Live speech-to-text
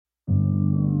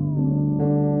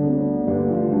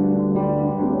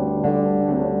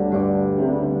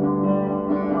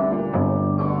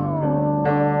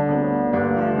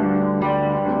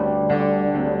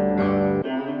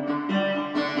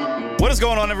What is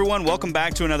going on, everyone? Welcome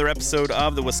back to another episode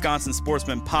of the Wisconsin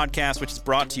Sportsman Podcast, which is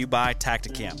brought to you by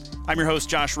Tacticam. I'm your host,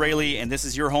 Josh Raley, and this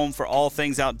is your home for all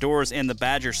things outdoors in the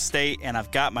Badger State. And I've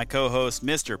got my co-host,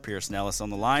 Mr. Pierce Nellis, on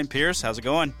the line. Pierce, how's it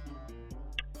going?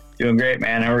 Doing great,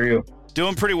 man. How are you?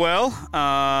 Doing pretty well.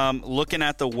 Looking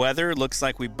at the weather, looks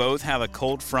like we both have a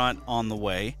cold front on the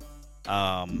way.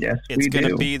 Yes, it's going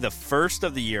to be the first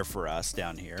of the year for us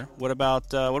down here. What about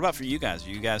for you guys?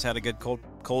 You guys had a good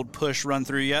cold push run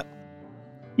through yet?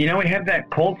 You know, we had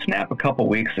that cold snap a couple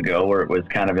weeks ago where it was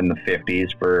kind of in the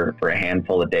 50s for a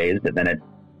handful of days, but then it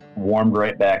warmed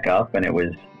right back up, and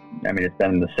it's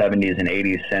been in the 70s and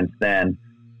 80s since then.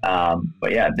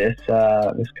 But yeah, this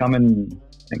coming, I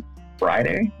think,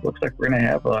 Friday, looks like we're going to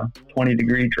have a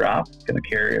 20-degree drop. It's going to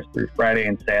carry us through Friday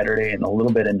and Saturday and a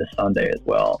little bit into Sunday as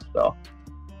well. So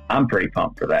I'm pretty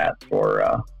pumped for that,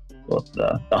 for both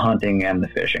the hunting and the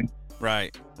fishing.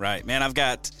 Right. Man, I've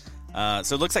got...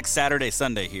 so it looks like Saturday,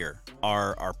 Sunday here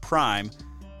are prime,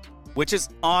 which is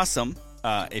awesome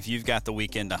if you've got the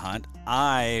weekend to hunt.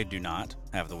 I do not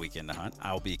have the weekend to hunt.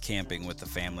 I'll be camping with the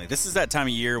family. This is that time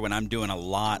of year when I'm doing a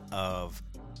lot of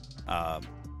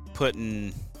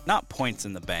putting not points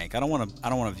in the bank. I don't want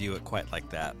to view it quite like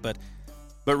that, but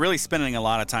really spending a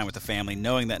lot of time with the family,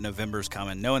 knowing that November's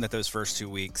coming, knowing that those first 2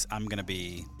 weeks I'm going to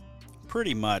be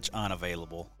pretty much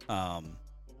unavailable.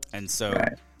 And so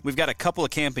Right. We've got a couple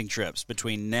of camping trips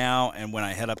between now and when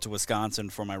I head up to Wisconsin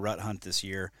for my rut hunt this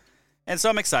year. And so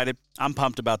I'm excited. I'm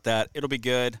pumped about that. It'll be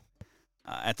good.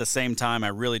 At the same time, I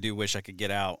really do wish I could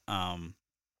get out.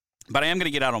 But I am going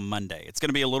to get out on Monday. It's going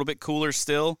to be a little bit cooler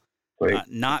still.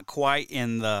 Not quite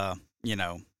in the,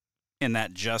 in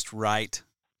that just right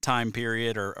time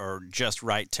period or just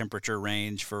right temperature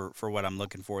range for what I'm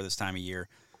looking for this time of year.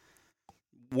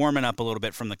 Warming up a little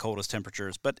bit from the coldest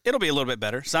temperatures, but it'll be a little bit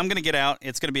better. So I'm going to get out.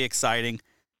 It's going to be exciting.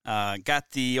 Got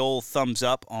the old thumbs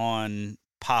up on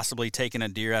possibly taking a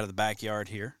deer out of the backyard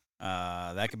here.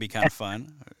 That could be kind of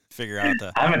fun.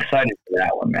 I'm excited for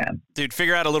that one, man. Dude,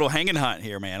 figure out a little hanging hunt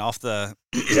here, man, off the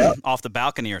off the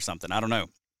balcony or something. I don't know.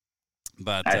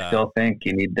 But I still think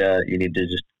you need to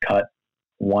just cut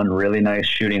one really nice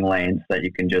shooting lane so that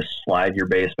you can just slide your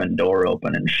basement door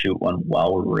open and shoot one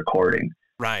while we're recording.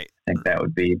 Right. I think that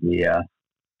would be the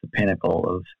pinnacle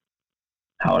of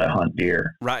how to hunt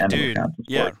deer. Right, dude.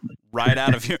 Yeah, right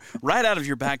out of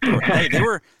your back door. Hey,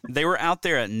 they were out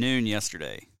there at noon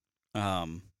yesterday,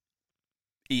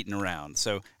 eating around.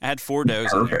 So I had 4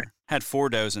 does in there. Had 4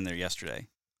 does in there yesterday,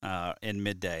 in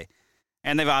midday,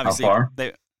 and they've obviously How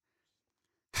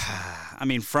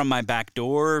far? From my back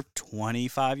door,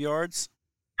 25 yards.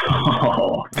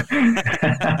 Oh.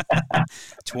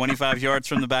 25 yards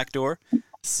from the back door.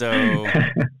 So,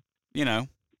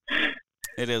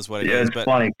 it is what it is. It's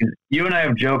funny because you and I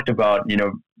have joked about,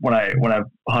 when I've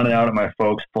hunted out at my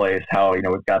folks' place, how,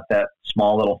 we've got that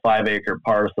small little 5-acre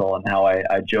parcel and how I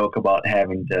joke about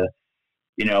having to,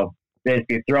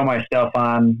 basically throw my stuff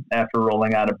on after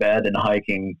rolling out of bed and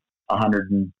hiking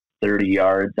 130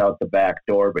 yards out the back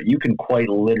door. But you can quite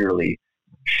literally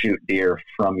shoot deer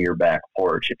from your back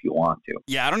porch if you want to.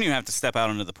 Yeah, I don't even have to step out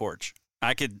onto the porch.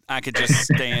 I could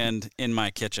just stand in my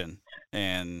kitchen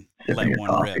and let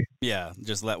one rip. Yeah,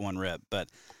 just let one rip. But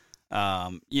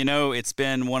it's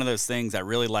been one of those things. I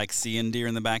really like seeing deer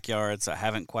in the backyard, so I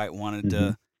haven't quite wanted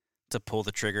to pull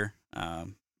the trigger.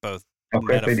 Both how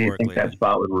quickly do you think that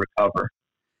spot would recover?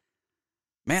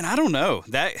 Man, I don't know.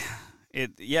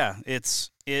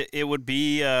 It would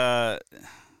be. That's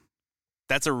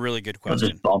a really good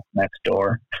question. Just bump next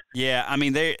door. Yeah,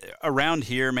 they around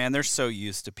here, man, they're so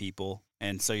used to people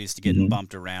and so used to getting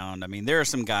bumped around. There are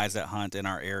some guys that hunt in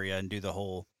our area and do the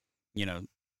whole,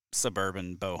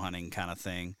 suburban bow hunting kind of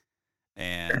thing.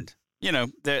 And,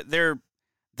 they're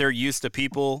used to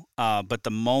people, but the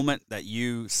moment that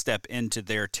you step into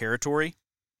their territory,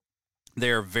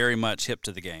 they're very much hip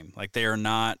to the game. Like they are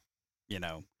not,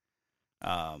 they're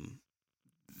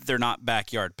not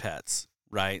backyard pets.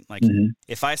 Right? Like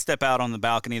if I step out on the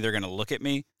balcony, they're going to look at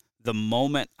me. The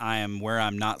moment I am where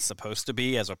I'm not supposed to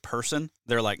be as a person,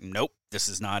 they're like, nope, this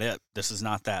is not it. This is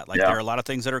not that. Like there are a lot of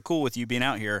things that are cool with you being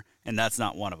out here, and that's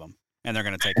not one of them. And they're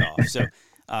going to take off. So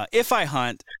if I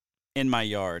hunt in my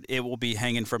yard, it will be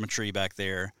hanging from a tree back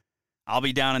there. I'll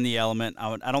be down in the element.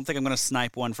 I don't think I'm going to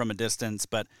snipe one from a distance.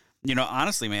 But,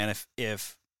 honestly, man,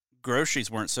 if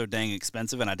groceries weren't so dang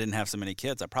expensive and I didn't have so many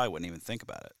kids, I probably wouldn't even think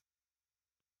about it.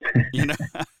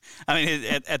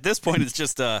 At this point, it's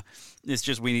just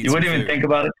we need. You wouldn't even think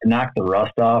about it to knock the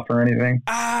rust off or anything.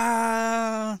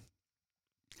 Now,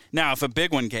 if a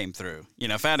big one came through,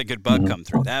 if I had a good buck come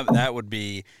through, that would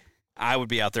be, I would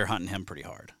be out there hunting him pretty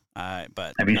hard.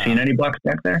 But have you seen any bucks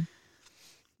back there?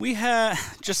 We had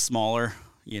just smaller,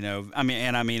 I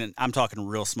mean, I'm talking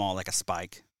real small, like a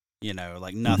spike,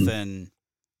 like nothing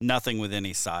with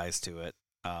any size to it.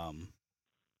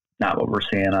 Not what we're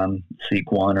seeing on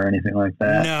Seek One or anything like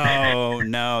that.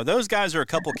 No. Those guys are a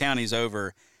couple counties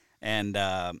over, and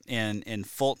in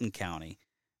Fulton County,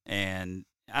 and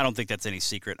I don't think that's any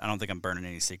secret. I don't think I'm burning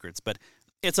any secrets, but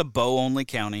it's a bow-only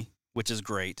county, which is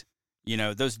great.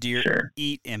 Those deer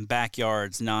eat in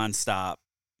backyards nonstop.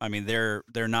 I mean, they're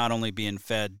not only being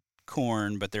fed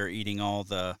corn, but they're eating all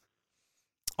the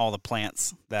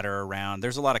plants that are around.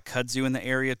 There's a lot of kudzu in the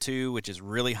area too, which is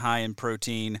really high in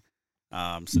protein.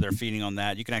 So they're feeding on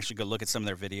that. You can actually go look at some of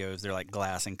their videos. They're like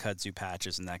glass and kudzu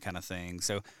patches and that kind of thing.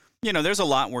 So, there's a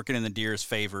lot working in the deer's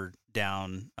favor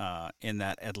down in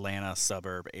that Atlanta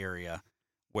suburb area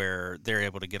where they're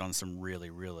able to get on some really,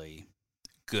 really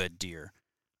good deer.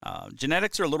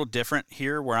 Genetics are a little different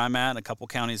here where I'm at, a couple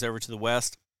counties over to the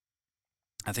west.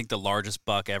 I think the largest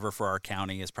buck ever for our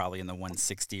county is probably in the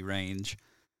 160 range.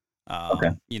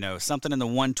 Okay. Something in the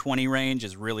 120 range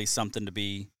is really something to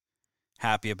be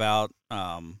happy about.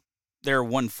 There are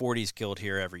 140s killed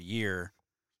here every year.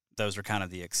 Those are kind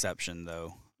of the exception,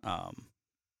 though.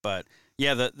 But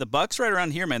yeah, the bucks right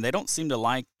around here, man, they don't seem to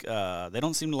like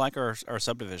our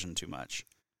subdivision too much.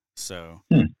 So,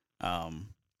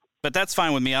 but that's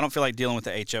fine with me. I don't feel like dealing with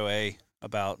the HOA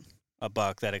about a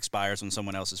buck that expires on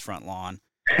someone else's front lawn.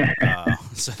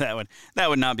 So that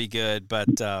would not be good. But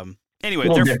anyway, a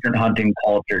little different hunting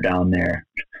culture down there.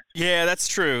 Yeah, that's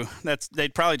true.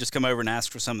 They'd probably just come over and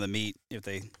ask for some of the meat if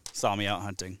they saw me out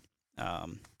hunting.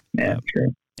 Yeah, sure.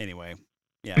 Anyway,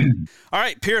 yeah. All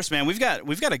right, Pierce, man, we've got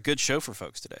a good show for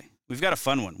folks today. We've got a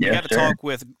fun one. We got to talk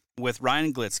with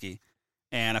Ryan Glitsky,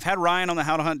 and I've had Ryan on the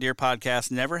How to Hunt Deer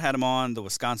podcast. Never had him on the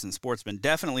Wisconsin Sportsman.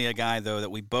 Definitely a guy though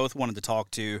that we both wanted to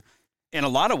talk to. In a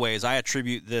lot of ways, I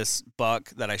attribute this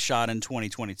buck that I shot in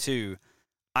 2022.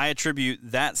 I attribute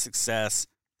that success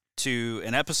to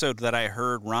an episode that I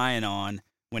heard Ryan on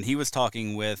when he was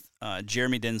talking with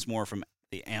Jeremy Dinsmore from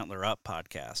the Antler Up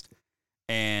podcast.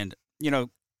 And,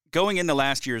 going into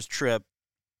last year's trip,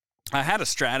 I had a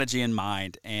strategy in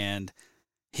mind, and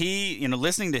he,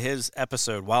 listening to his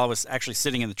episode while I was actually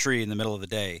sitting in the tree in the middle of the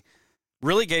day,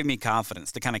 really gave me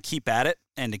confidence to kind of keep at it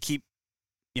and to keep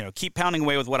pounding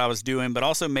away with what I was doing, but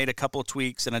also made a couple of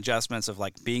tweaks and adjustments of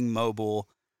like being mobile,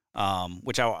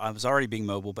 which I was already being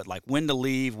mobile, but like when to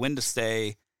leave, when to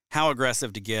stay, how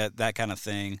aggressive to get, that kind of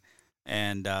thing.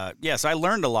 And so I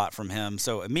learned a lot from him.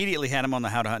 So immediately had him on the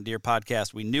How to Hunt Deer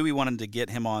podcast. We knew we wanted to get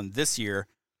him on this year.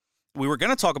 We were going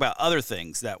to talk about other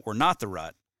things that were not the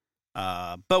rut,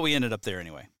 but we ended up there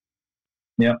anyway.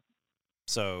 Yep.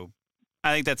 So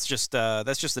I think that's just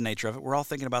the nature of it. We're all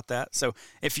thinking about that. So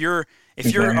if you're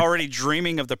already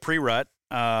dreaming of the pre-rut,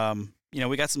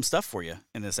 we got some stuff for you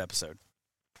in this episode.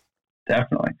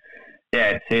 Definitely.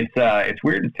 Yeah, it's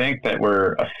weird to think that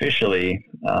we're officially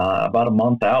about a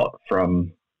month out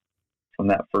from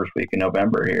that first week in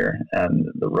November here, and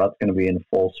the rut's going to be in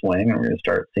full swing, and we're going to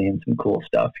start seeing some cool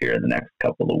stuff here in the next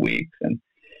couple of weeks. And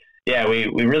yeah, we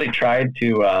really tried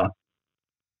to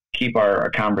keep our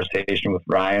conversation with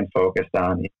Ryan focused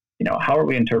on, how are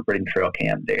we interpreting trail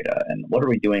cam data, and what are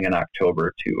we doing in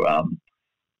October to,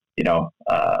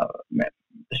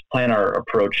 just plan our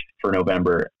approach for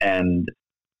November. And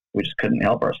we just couldn't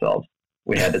help ourselves.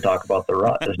 We had to talk about the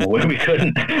rut. There's no way we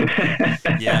couldn't.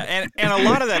 Yeah, and a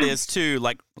lot of that is too,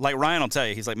 like Ryan will tell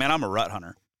you, he's like, man, I'm a rut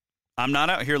hunter. I'm not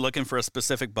out here looking for a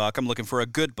specific buck. I'm looking for a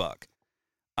good buck.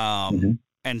 And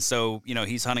so,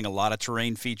 he's hunting a lot of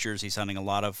terrain features. He's hunting a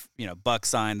lot of, buck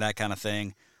sign, that kind of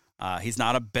thing. He's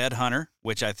not a bed hunter,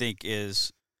 which I think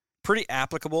is pretty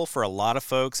applicable for a lot of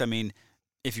folks. I mean,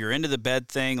 if you're into the bed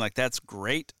thing, like that's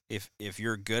great. If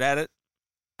you're good at it,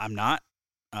 I'm not.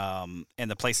 And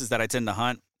the places that I tend to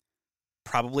hunt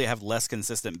probably have less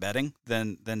consistent bedding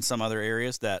than some other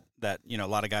areas that a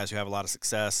lot of guys who have a lot of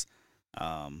success,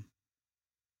 are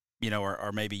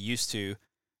maybe used to.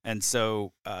 And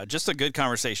so, just a good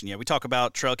conversation. Yeah, we talk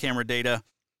about trail camera data,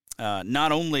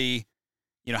 not only,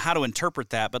 how to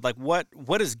interpret that, but like what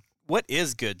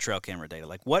is good trail camera data?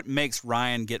 Like what makes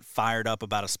Ryan get fired up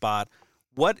about a spot?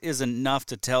 What is enough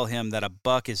to tell him that a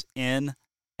buck is in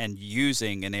and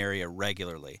using an area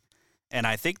regularly? And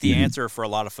I think the answer for a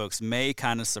lot of folks may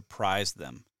kind of surprise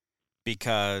them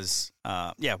because,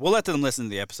 we'll let them listen to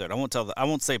the episode. I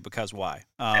won't say because why.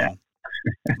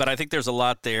 But I think there's a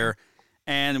lot there.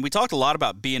 And we talked a lot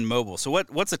about being mobile. So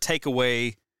what's a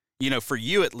takeaway, for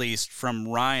you at least from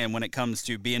Ryan when it comes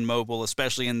to being mobile,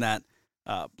 especially in that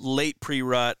late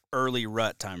pre-rut, early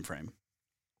rut time frame?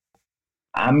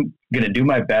 I'm going to do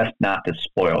my best not to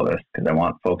spoil this because I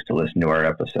want folks to listen to our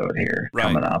episode here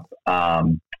coming up.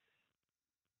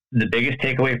 The biggest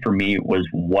takeaway for me was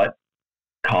what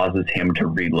causes him to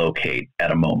relocate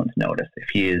at a moment's notice. If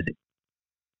he is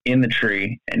in the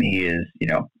tree and he is,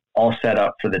 all set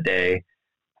up for the day,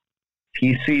 if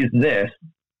he sees this,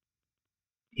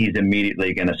 he's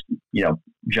immediately going to,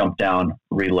 jump down,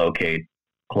 relocate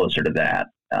closer to that.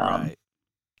 And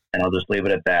I'll just leave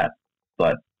it at that.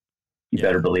 But you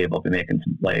better believe I'll be making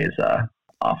some plays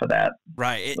off of that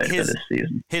later this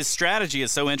season. His strategy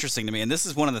is so interesting to me, and this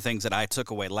is one of the things that I took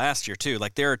away last year too.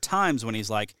 Like, there are times when he's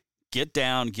like, get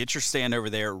down, get your stand over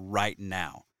there right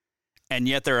now. And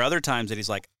yet there are other times that he's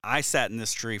like, I sat in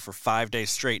this tree for 5 days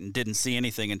straight and didn't see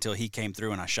anything until he came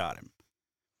through and I shot him.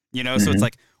 So it's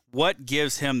like, what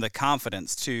gives him the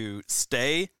confidence to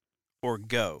stay or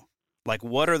go? Like,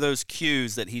 what are those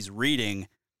cues that he's reading?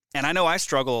 And I know I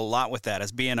struggle a lot with that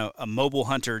as being a mobile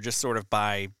hunter, just sort of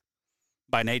by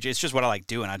nature. It's just what I like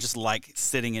doing. I just like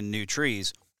sitting in new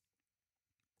trees.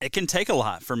 It can take a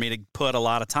lot for me to put a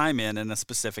lot of time in a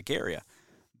specific area.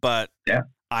 But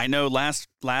I know last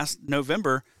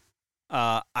November,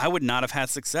 I would not have had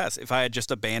success if I had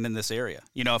just abandoned this area.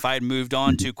 If I had moved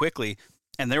on too quickly.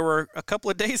 And there were a couple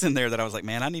of days in there that I was like,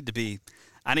 man, I need to be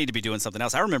doing something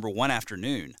else. I remember one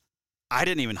afternoon, I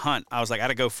didn't even hunt. I was like, I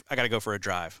got to go for a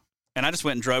drive. And I just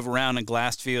went and drove around in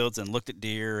glassed fields and looked at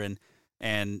deer and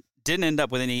didn't end up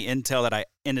with any intel that I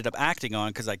ended up acting on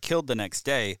because I killed the next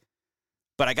day.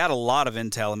 But I got a lot of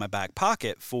intel in my back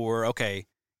pocket for, okay,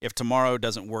 if tomorrow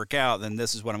doesn't work out, then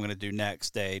this is what I'm going to do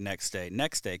next day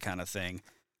kind of thing.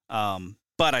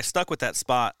 But I stuck with that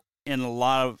spot in a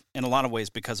lot of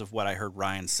ways because of what I heard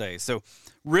Ryan say. So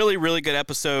really, really good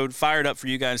episode. Fired up for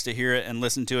you guys to hear it and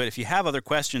listen to it. If you have other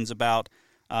questions about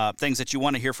things that you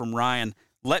want to hear from Ryan,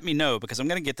 let me know because I'm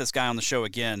going to get this guy on the show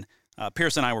again.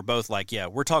 Pierce and I were both like, yeah,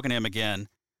 we're talking to him again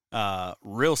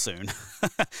real soon.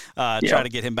 Try to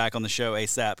get him back on the show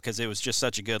ASAP because it was just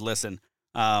such a good listen.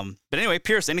 But anyway,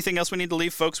 Pierce, anything else we need to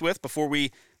leave folks with before we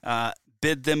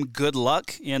bid them good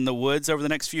luck in the woods over the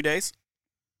next few days?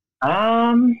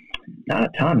 Not a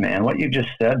ton, man. What you just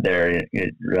said there,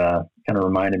 it kind of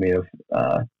reminded me of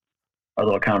our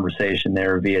little conversation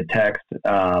there via text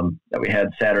that we had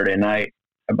Saturday night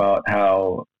about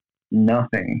how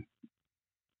nothing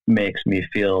makes me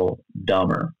feel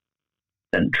dumber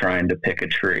than trying to pick a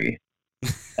tree.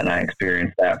 And I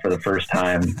experienced that for the first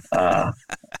time,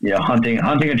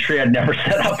 hunting a tree I'd never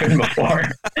set up in before.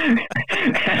 I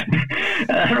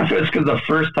don't know if it's because the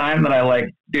first time that I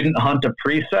didn't hunt a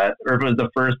preset, or if it was the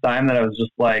first time that I was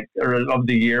just or of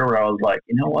the year where I was like,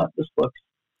 you know what, this looks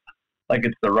like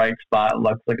it's the right spot. It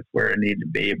looks like it's where it needed to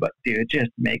be, but dude, it's just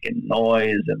making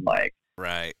noise and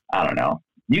right. I don't know.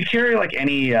 You carry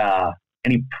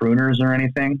any pruners or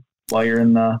anything while you're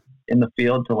in the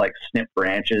field to snip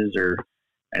branches or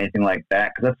anything like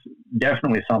that? Because that's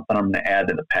definitely something I'm going to add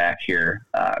to the pack here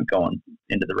going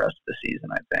into the rest of the season,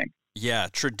 I think. Yeah,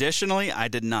 traditionally I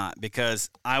did not because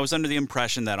I was under the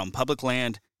impression that on public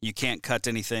land you can't cut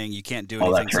anything, you can't do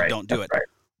anything, so don't do it. Right.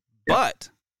 But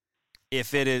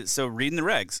if it is, so reading the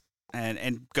regs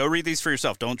and go read these for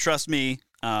yourself. Don't trust me.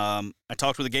 I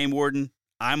talked with a game warden.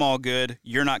 I'm all good.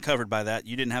 You're not covered by that.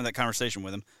 You didn't have that conversation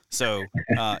with him. So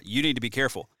you need to be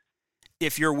careful.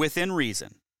 If you're within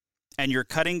reason and you're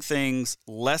cutting things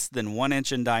less than 1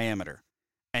 inch in diameter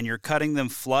and you're cutting them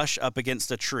flush up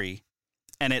against a tree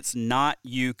and it's not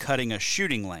you cutting a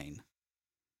shooting lane,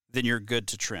 then you're good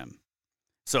to trim.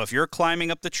 So if you're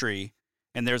climbing up the tree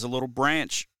and there's a little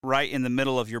branch right in the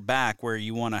middle of your back where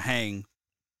you want to hang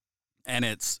and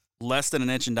it's less than 1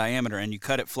 inch in diameter and you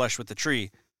cut it flush with the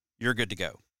tree, you're good to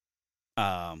go.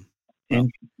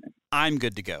 I'm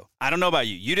good to go. I don't know about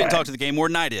you. You didn't talk to the game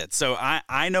warden. I did. So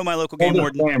I know my local game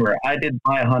warden. I did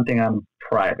my hunting on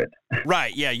private.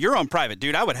 Right. Yeah. You're on private,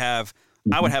 dude. I would have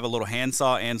a little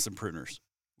handsaw and some pruners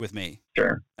with me.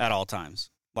 Sure. At all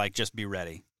times. Just be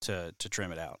ready to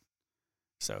trim it out.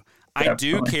 So I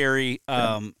do carry,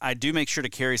 I do make sure to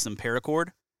carry some paracord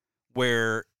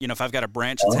where, if I've got a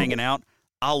branch that's hanging out,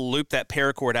 I'll loop that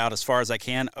paracord out as far as I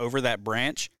can over that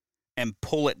branch and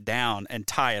pull it down and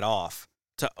tie it off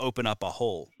to open up a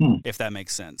hole, if that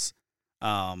makes sense. So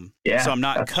I'm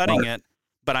not cutting it,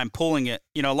 but I'm pulling it.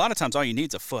 A lot of times all you need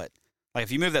is a foot.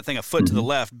 If you move that thing a foot to the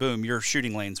left, boom, your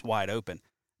shooting lane's wide open.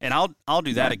 And I'll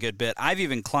do that a good bit. I've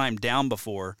even climbed down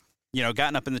before,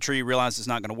 gotten up in the tree, realized it's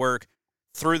not going to work,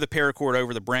 threw the paracord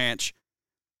over the branch,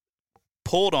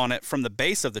 pulled on it from the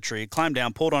base of the tree, climbed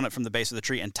down, pulled on it from the base of the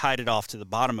tree, and tied it off to the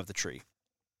bottom of the tree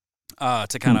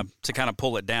to kind of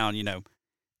pull it down,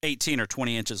 18 or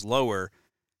 20 inches lower.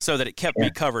 so that it kept me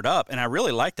covered up. And I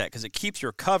really like that because it keeps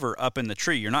your cover up in the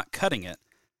tree. You're not cutting it,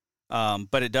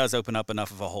 but it does open up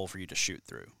enough of a hole for you to shoot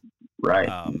through. Right.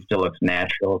 It still looks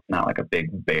natural. It's not like a big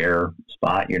bare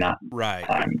spot. You're not, right.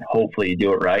 Hopefully you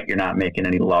do it right. You're not making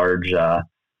any large,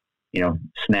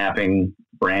 snapping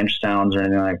branch sounds or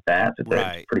anything like that. It's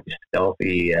a pretty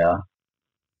stealthy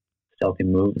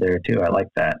move there too. I like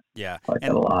that. Yeah. I like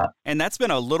that a lot. And that's been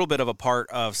a little bit of a part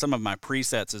of some of my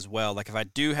presets as well. Like if I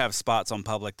do have spots on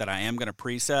public that I am going to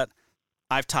preset,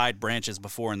 I've tied branches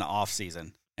before in the off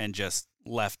season and just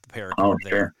left the paracord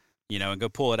there, and go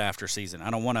pull it after season. I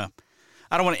don't want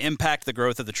to impact the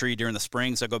growth of the tree during the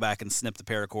spring. So I go back and snip the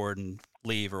paracord and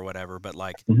leave or whatever, but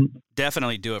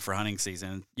definitely do it for hunting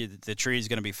season. The tree is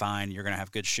going to be fine. You're going to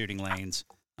have good shooting lanes.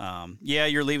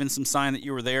 You're leaving some sign that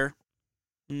you were there.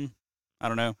 I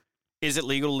don't know. Is it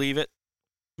legal to leave it?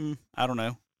 I don't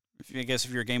know. I guess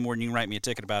if you're a game warden, you can write me a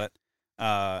ticket about it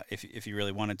if you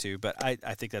really wanted to. But I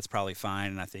think that's probably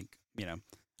fine, and I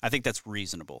think that's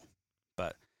reasonable.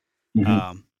 But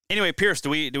anyway, Pierce, do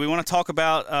we want to talk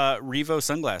about Revo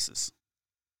sunglasses?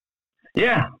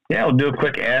 Yeah, we'll do a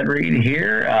quick ad read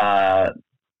here.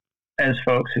 As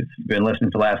folks who've been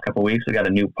listening for the last couple of weeks, we got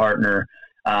a new partner,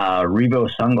 Revo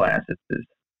Sunglasses.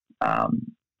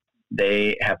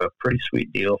 They have a pretty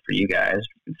sweet deal for you guys.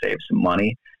 You can save some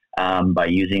money by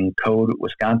using code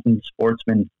Wisconsin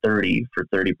Sportsman 30 for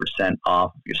 30%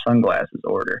 off of your sunglasses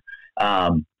order.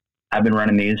 I've been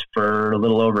running these for a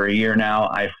little over a year now.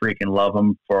 I freaking love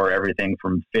them for everything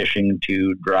from fishing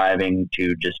to driving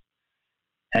to just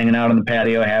hanging out on the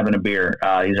patio, having a beer.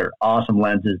 These are awesome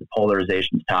lenses. The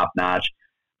polarization's top notch.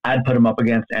 I'd put them up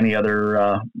against any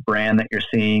other brand that you're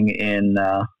seeing in,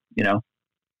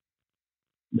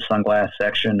 the sunglass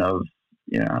section of,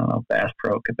 I don't know, Bass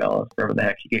Pro, Cabela's, wherever the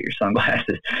heck you get your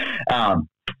sunglasses.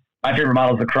 My favorite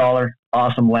model is the Crawler.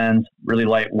 Awesome lens, really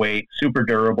lightweight, super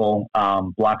durable,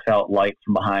 blocks out light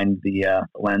from behind the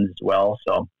lens as well.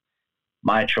 So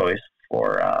my choice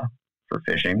for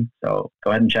fishing. So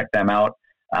go ahead and check them out.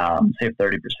 Save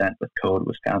 30% with code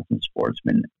Wisconsin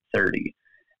Sportsman 30.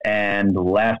 And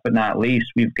last but not least,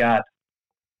 we've got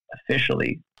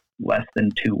officially less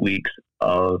than 2 weeks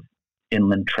of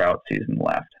inland trout season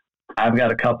left. I've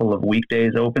got a couple of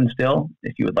weekdays open still.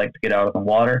 If you would like to get out of the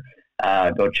water,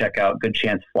 go check out Good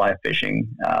Chance Fly Fishing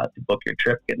to book your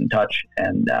trip, get in touch.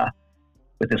 And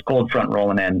with this cold front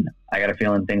rolling in, I got a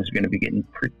feeling things are going to be getting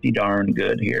pretty darn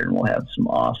good here, and we'll have some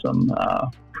awesome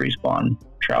pre-spawn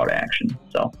trout action.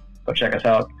 So go check us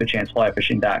out,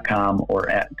 goodchanceflyfishing.com or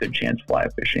at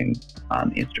goodchanceflyfishing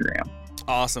on Instagram.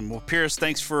 Awesome. Well, Pierce,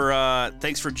 thanks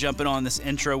for jumping on this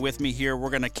intro with me here. We're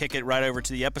going to kick it right over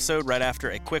to the episode right after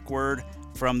a quick word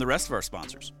from the rest of our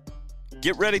sponsors.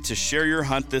 Get ready to share your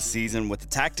hunt this season with the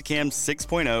Tactacam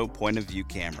 6.0 point of view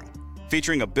camera.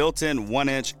 Featuring a built-in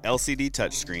 1-inch LCD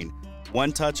touchscreen,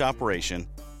 one-touch operation,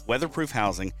 weatherproof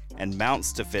housing, and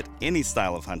mounts to fit any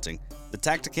style of hunting, the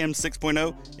Tactacam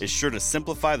 6.0 is sure to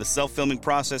simplify the self-filming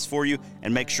process for you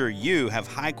and make sure you have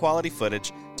high-quality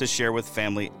footage to share with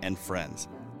family and friends.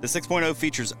 The 6.0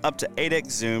 features up to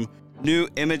 8x zoom, new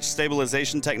image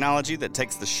stabilization technology that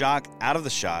takes the shock out of the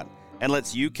shot and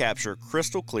lets you capture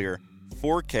crystal clear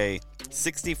 4K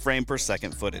 60 frame per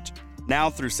second footage. Now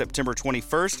through September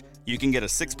 21st, you can get a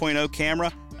 6.0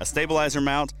 camera, a stabilizer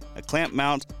mount, a clamp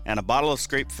mount, and a bottle of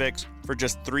Scrape Fix for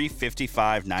just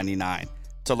 $355.99.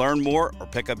 To learn more or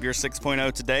pick up your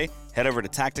 6.0 today, head over to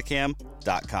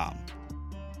Tactacam.com.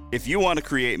 If you want to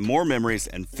create more memories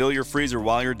and fill your freezer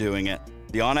while you're doing it,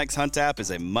 the onX Hunt app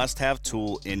is a must-have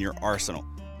tool in your arsenal.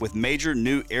 With major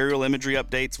new aerial imagery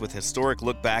updates with historic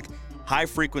look-back,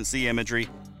 high-frequency imagery,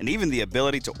 and even the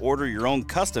ability to order your own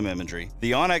custom imagery,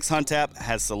 the onX Hunt app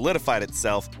has solidified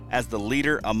itself as the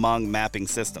leader among mapping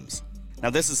systems. Now,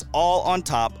 this is all on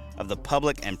top of the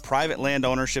public and private land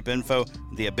ownership info,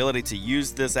 the ability to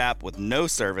use this app with no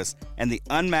service, and the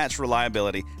unmatched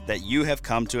reliability that you have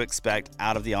come to expect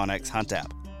out of the onX Hunt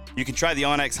app. You can try the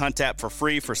onX Hunt app for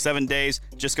free for 7 days.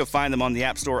 Just go find them on the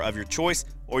app store of your choice,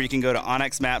 or you can go to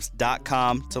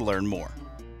onxmaps.com to learn more.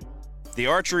 The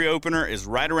archery opener is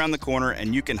right around the corner,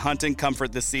 and you can hunt in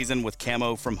comfort this season with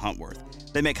camo from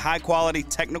Huntworth. They make high-quality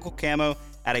technical camo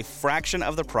at a fraction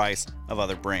of the price of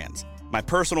other brands. My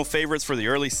personal favorites for the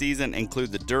early season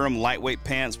include the Durham lightweight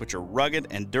pants, which are rugged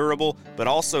and durable, but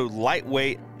also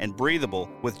lightweight and breathable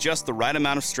with just the right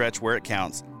amount of stretch where it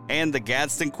counts, and the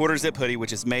Gadsden quarter zip hoodie,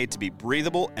 which is made to be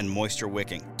breathable and moisture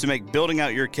wicking. To make building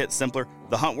out your kit simpler,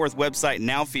 the Huntworth website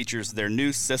now features their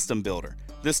new system builder.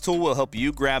 This tool will help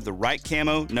you grab the right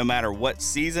camo no matter what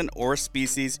season or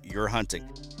species you're hunting.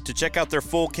 To check out their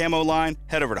full camo line,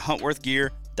 head over to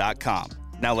huntworthgear.com.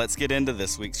 Now let's get into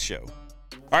this week's show.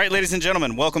 All right, ladies and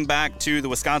gentlemen, welcome back to the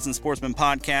Wisconsin Sportsman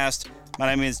Podcast. My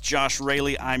name is Josh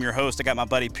Raley. I'm your host. I got my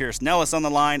buddy Pierce Nellis on the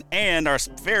line and our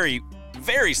very,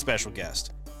 very special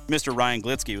guest, Mr. Ryan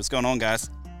Glitsky. What's going on,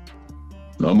 guys?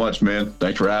 Not much, man.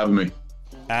 Thanks for having me.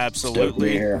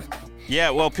 Absolutely. Here.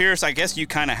 Yeah, well, Pierce, I guess you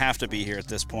kind of have to be here at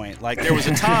this point. Like, there was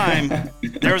a time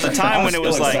when it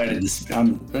was like,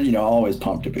 I'm, always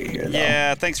pumped to be here, though.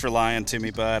 Yeah, thanks for lying to me,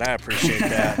 bud. I appreciate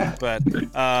that. But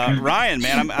Ryan,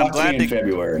 man, I'm glad to. In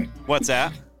February. What's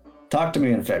that? Talk to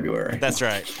me in February. That's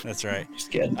right.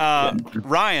 Just kidding.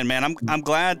 Ryan, man, I'm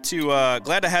glad to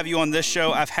have you on this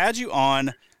show. I've had you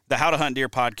on the How to Hunt Deer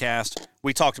podcast.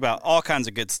 We talked about all kinds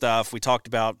of good stuff. We talked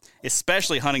about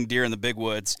especially hunting deer in the big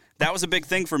woods. That was a big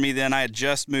thing for me then. I had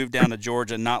just moved down to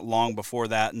Georgia not long before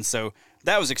that, and so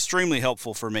that was extremely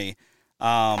helpful for me.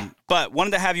 But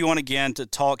wanted to have you on again to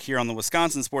talk here on the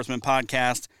Wisconsin Sportsman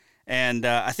Podcast, and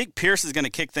I think Pierce is going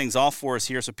to kick things off for us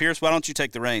here. So, Pierce, why don't you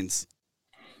take the reins?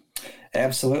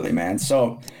 Absolutely, man.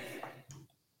 So,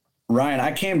 Ryan,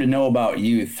 I came to know about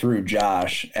you through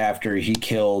Josh after he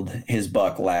killed his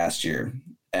buck last year.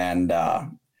 And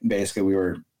basically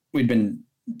we'd been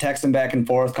texting back and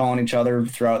forth, calling each other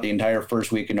throughout the entire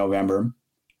first week of November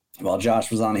while Josh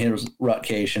was on his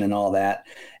rutcation and all that.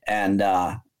 And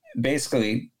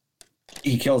basically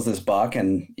he kills this buck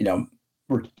and,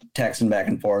 we're texting back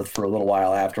and forth for a little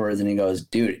while afterwards. And he goes,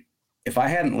 dude, if I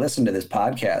hadn't listened to this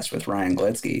podcast with Ryan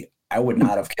Glitsky, I would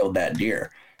not have killed that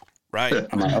deer. Right.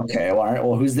 I'm like, okay, well, all right,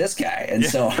 well, who's this guy? And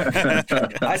so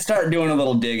I started doing a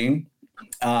little digging.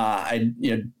 I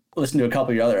listened to a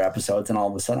couple of your other episodes, and all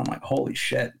of a sudden I'm like, holy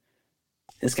shit,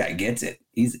 this guy gets it.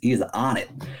 He's on it.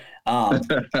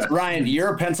 Ryan,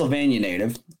 you're a Pennsylvania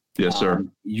native. Yes, sir.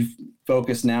 You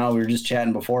focus now. We were just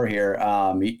chatting before here.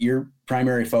 Your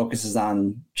primary focus is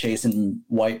on chasing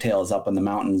whitetails up in the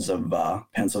mountains of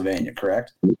Pennsylvania,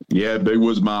 correct? Yeah, Big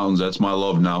Woods Mountains. That's my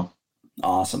love now.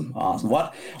 Awesome.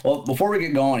 Well, before we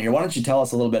get going here, why don't you tell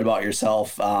us a little bit about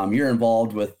yourself? You're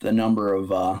involved with a number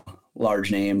of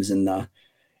large names in the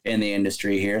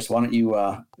industry here. So why don't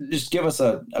you just give us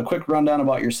a quick rundown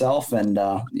about yourself and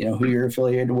who you're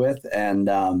affiliated with and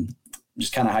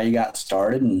just kind of how you got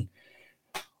started and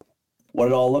what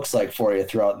it all looks like for you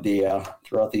throughout the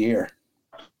year.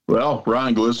 Well,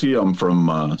 Ryan Glitsky, I'm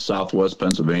from Southwest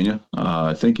Pennsylvania.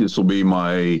 I think this will be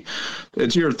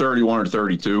it's year 31 or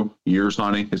 32 years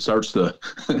hunting. It starts to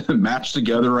match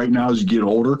together right now as you get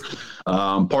older.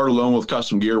 Part alone with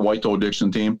Custom Gear, Whitetail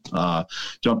Addiction team.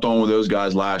 Jumped on with those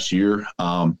guys last year.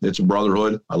 It's a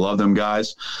brotherhood. I love them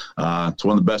guys. It's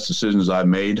one of the best decisions I've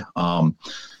made. I'm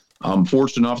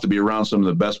fortunate enough to be around some of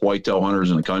the best whitetail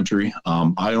hunters in the country.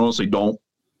 I honestly don't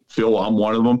feel I'm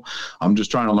one of them. I'm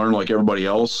just trying to learn like everybody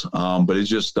else. But it's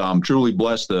just, I'm truly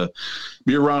blessed to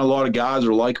be around a lot of guys that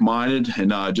are like-minded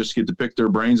and just get to pick their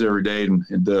brains every day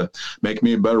and to make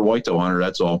me a better whitetail hunter.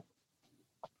 That's all.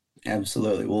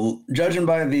 Absolutely. Well, judging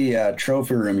by the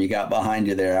trophy room you got behind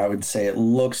you there, I would say it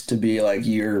looks to be like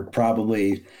you're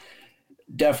probably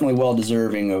definitely well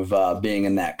deserving of being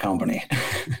in that company.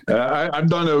 I've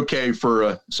done okay for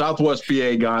a Southwest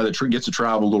PA guy that gets to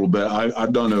travel a little bit.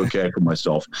 I've done okay for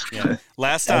myself. Yeah.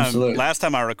 Last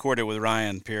time I recorded with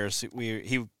Ryan Pierce,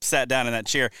 he sat down in that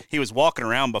chair. He was walking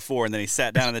around before, and then he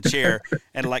sat down in the chair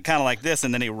and kind of like this,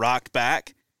 and then he rocked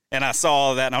back. And I saw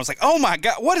all that, and I was like, "Oh my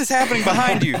God, what is happening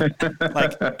behind you?"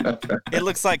 Like it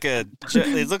looks like a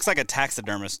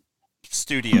taxidermist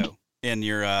studio. In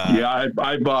your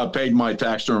I've paid my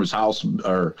taxidermist house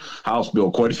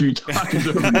bill quite a few times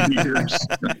over the years.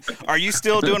 Are you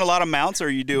still doing a lot of mounts, or are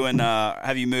you doing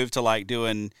have you moved to like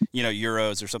doing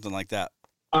euros or something like that?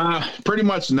 Pretty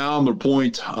much now on the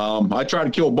point. I try to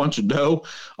kill a bunch of doe,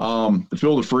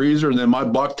 fill the freezer, and then my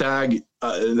buck tag,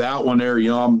 that one there,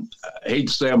 I hate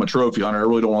to say I'm a trophy hunter. I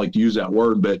really don't like to use that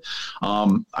word, but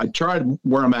I tried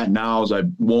where I'm at now is I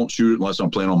won't shoot it unless I'm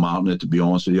planning on mounting it, to be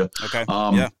honest with you. Okay.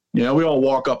 Yeah. We all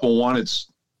walk up on one.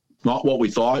 It's not what we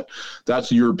thought. That's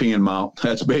the European mount.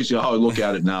 That's basically how I look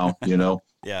at it now,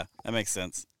 Yeah, that makes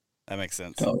sense.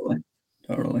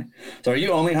 Totally. So are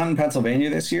you only hunting Pennsylvania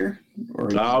this year?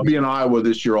 Or I'll be in Iowa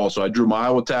this year also. I drew my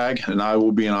Iowa tag, and I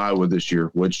will be in Iowa this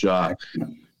year, which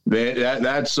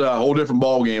that's a whole different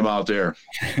ball game out there.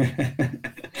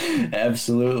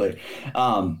 Absolutely.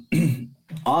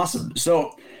 Awesome.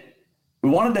 So we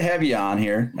wanted to have you on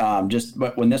here.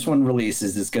 But when this one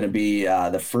releases, it's going to be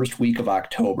the first week of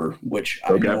October, which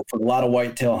I know for a lot of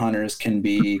whitetail hunters can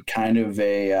be kind of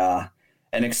an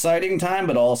exciting time,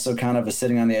 but also kind of a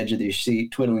sitting on the edge of your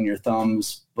seat, twiddling your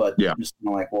thumbs. But just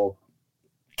like, well,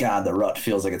 God, the rut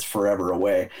feels like it's forever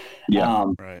away. Yeah,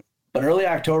 right. But early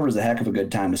October is a heck of a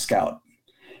good time to scout.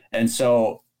 And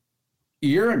so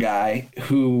you're a guy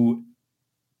who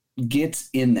gets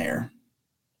in there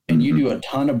and you do a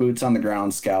ton of boots on the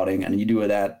ground scouting, and you do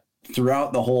that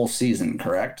throughout the whole season,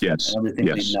 correct? Yes. And everything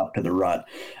leading up to the rut.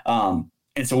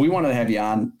 And so we wanted to have you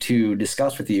on to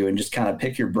discuss with you and just kind of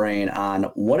pick your brain on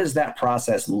what does that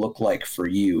process look like for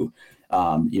you?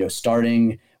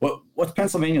 Starting what's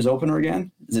Pennsylvania's opener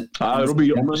again? Is it? It'll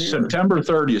be September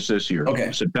 30th this year.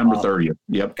 Okay, September 30th.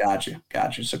 Yep.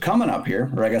 Gotcha. So coming up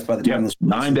here, or I guess by the time this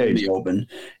 9 days will be open.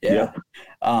 Yeah.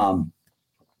 Yep.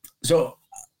 So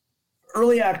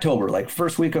early October, like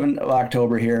first week of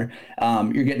October here,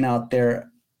 you're getting out there.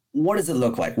 What does it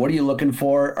look like? What are you looking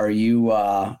for? Are you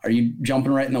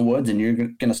jumping right in the woods and you're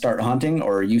going to start hunting,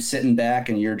 or are you sitting back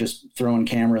and you're just throwing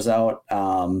cameras out,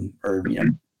 or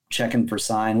checking for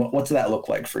sign? What's that look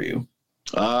like for you?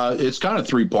 It's kind of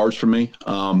three parts for me.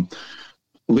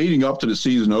 Leading up to the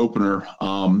season opener,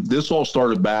 this all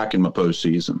started back in my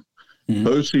postseason. Mm-hmm.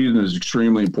 Postseason is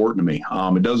extremely important to me.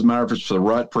 It doesn't matter if it's for the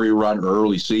rut, pre-rut, or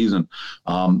early season.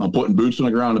 I'm putting boots on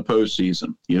the ground in the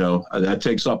postseason. That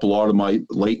takes up a lot of my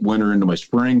late winter into my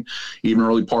spring, even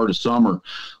early part of summer.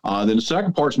 Then the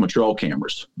second part's my trail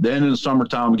cameras. Then in the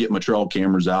summertime, I get my trail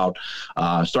cameras out.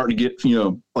 Starting to get,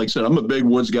 like I said, I'm a big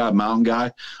woods guy, mountain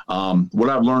guy. What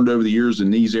I've learned over the years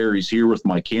in these areas here with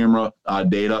my camera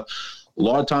data, a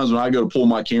lot of times when I go to pull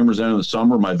my cameras in the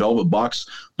summer, my velvet bucks,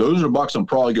 those are the bucks I'm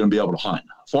probably going to be able to hunt.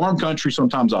 Farm country,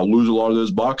 sometimes I'll lose a lot of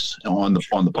those bucks on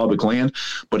the public land.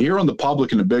 But here on the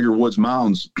public and the bigger woods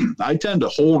mountains, I tend to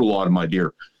hold a lot of my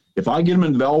deer. If I get them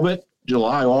in velvet,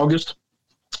 July, August,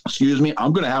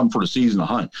 I'm going to have them for the season to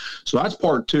hunt. So that's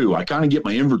part two. I kind of get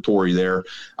my inventory there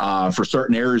for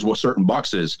certain areas, what certain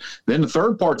bucks is. Then the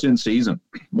third part's in season.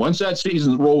 Once that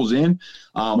season rolls in,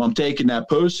 I'm taking that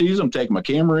postseason. I'm taking my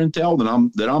camera intel.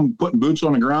 Then I'm putting boots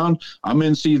on the ground. I'm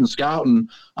in season scouting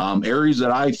areas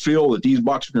that I feel that these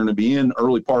bucks are going to be in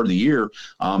early part of the year.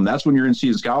 That's when you're in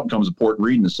season scouting comes important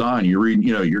reading the sign. You're reading,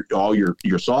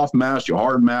 your soft mass, your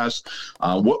hard mass,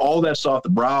 all that stuff, the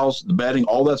browse, the bedding,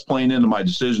 all that's playing into my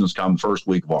decisions come the first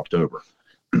week of October.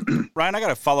 Ryan, I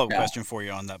got a follow-up question for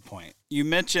you on that point. You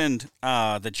mentioned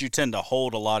that you tend to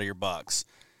hold a lot of your bucks.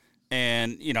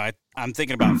 And, I'm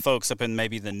thinking about folks up in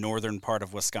maybe the northern part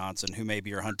of Wisconsin who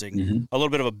maybe are hunting a little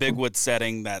bit of a big wood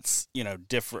setting that's,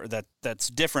 different, that's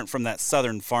different from that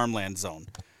southern farmland zone.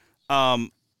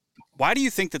 Why do you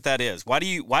think that is? Why do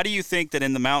you think that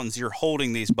in the mountains you're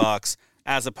holding these bucks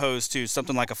as opposed to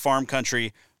something like a farm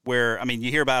country where,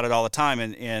 you hear about it all the time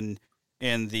in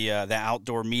the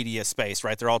outdoor media space,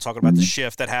 right? They're all talking about the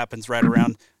shift that happens right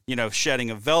around,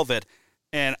 shedding of velvet.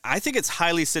 And I think it's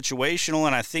highly situational,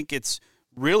 and I think it's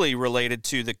really related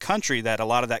to the country that a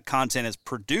lot of that content is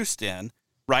produced in,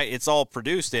 right? It's all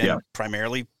produced in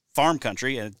primarily farm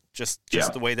country, and just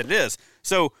the way that it is.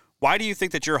 So why do you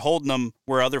think that you're holding them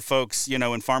where other folks,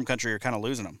 in farm country are kind of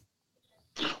losing them?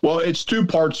 Well, it's two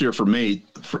parts here for me.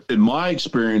 In my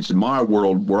experience, in my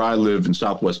world, where I live in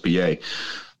Southwest PA,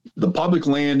 the public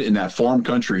land in that farm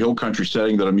country, hill country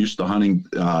setting that I'm used to hunting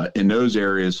in those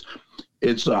areas,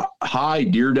 it's a high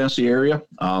deer density area.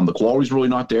 The quality's really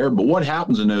not there. But what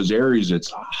happens in those areas,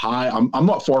 it's high. I'm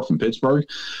not far from Pittsburgh.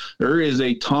 There is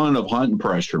a ton of hunting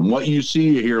pressure. And what you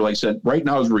see here, like I said, right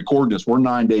now as we're recording this, we're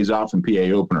 9 days out from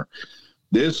PA opener.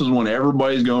 This is when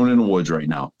everybody's going in the woods right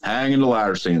now, hanging the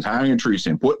ladder stands, hanging tree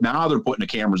stand. Now they're putting the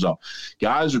cameras up.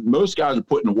 Most guys are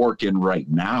putting the work in right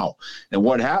now. And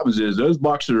what happens is those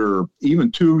bucks that are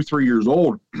even 2-3 years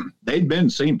old, they've been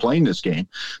seen playing this game.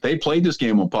 They played this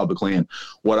game on public land.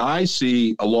 What I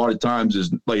see a lot of times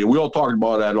is, like we all talked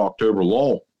about that October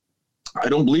lull. I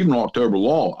don't believe in an October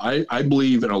lull. I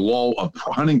believe in a lull of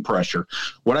hunting pressure.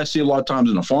 What I see a lot of times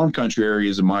in the farm country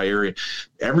areas in my area,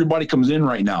 everybody comes in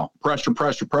right now. Pressure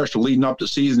leading up to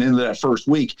season into that first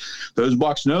week. Those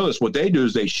bucks know this. What they do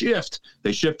is they shift.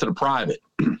 They shift to the private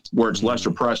where it's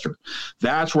lesser pressure.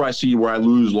 That's where I see where I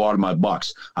lose a lot of my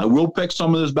bucks. I will pick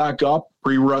some of this back up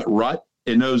pre-rut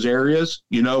in those areas,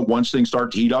 once things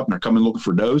start to heat up and they're coming looking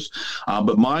for does.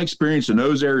 But my experience in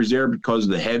those areas there, because of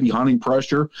the heavy hunting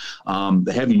pressure,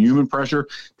 the heavy human pressure,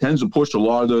 tends to push a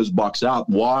lot of those bucks out.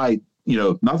 Why?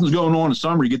 Nothing's going on in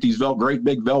summer. You get these great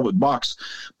big velvet bucks.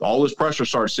 All this pressure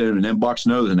starts sitting, and then bucks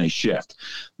know, and they shift.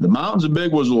 The mountains and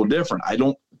big was a little different.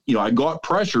 I got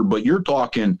pressure, but you're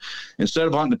talking, instead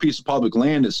of hunting a piece of public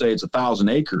land that say it's 1,000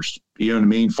 acres, you know what I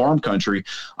mean, farm country.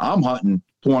 I'm hunting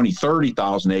 20,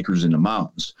 30,000 acres in the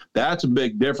mountains. That's a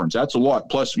big difference. That's a lot.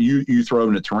 Plus you throw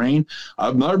in the terrain.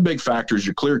 Another big factor is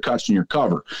your clear cuts and your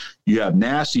cover. You have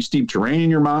nasty steep terrain in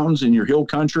your mountains, in your hill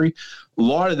country. A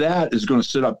lot of that is going to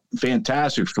set up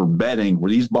fantastic for bedding, where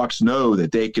these bucks know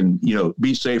that they can,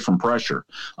 be safe from pressure.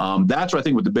 That's what I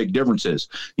think what the big difference is.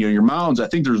 Your mountains, I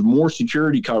think there's more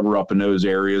security cover up in those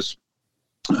areas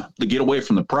to get away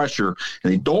from the pressure,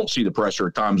 and they don't see the pressure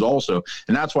at times also.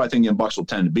 And that's why I think bucks will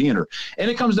tend to be in her.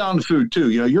 And it comes down to food too.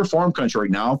 Your farm country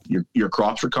right now, your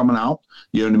crops are coming out,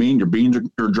 you know what I mean? Your beans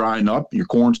are drying up, your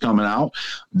corn's coming out.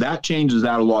 That changes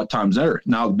that a lot of times there.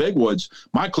 Now the big woods,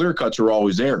 my clear cuts are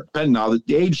always there. Depending now the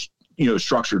age,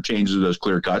 structure changes those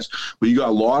clear cuts, but you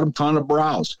got a ton of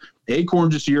browse.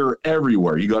 Acorns this year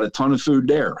everywhere. You got a ton of food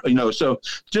there. So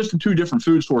just the two different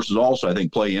food sources also, I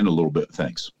think, play in a little bit of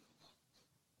things.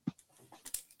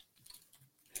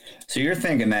 So you're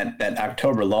thinking that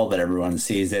October lull that everyone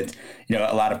sees, that,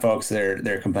 a lot of folks,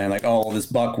 they're complaining like, oh, well, this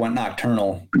buck went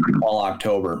nocturnal all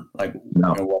October. Like,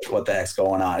 no. What the heck's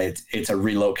going on? It's a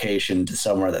relocation to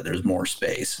somewhere that there's more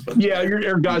space. But yeah,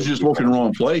 your guys just looking in the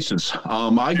wrong places.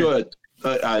 I got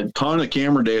a ton of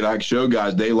camera data. I can show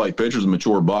guys daylight pictures of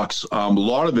mature bucks. A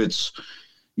lot of it's,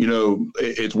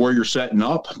 it's where you're setting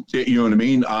up. You know what I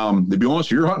mean? To be honest,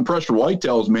 if you're hunting pressure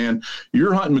whitetails, man,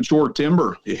 you're hunting mature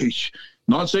timber.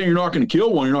 Not saying you're not going to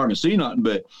kill one, you're not going to see nothing,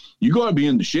 but you got to be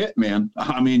in the shit, man.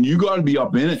 I mean, you got to be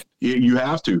up in it. You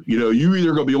have to. You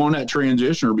either going to be on that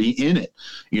transition or be in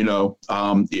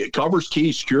it. Cover's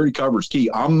key. Security cover's key.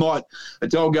 I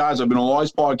tell guys, I've been on all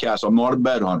these podcasts, I'm not a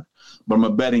bed hunter, but I'm a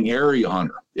bedding area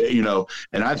hunter.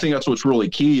 And I think that's what's really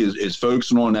key is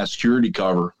focusing on that security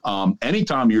cover. Any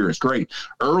time of year is great.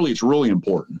 Early, it's really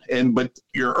important. But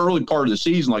your early part of the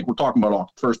season, like we're talking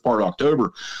about first part of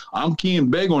October, I'm keying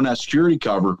big on that security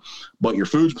cover, but your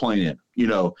food's playing in,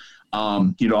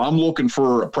 I'm looking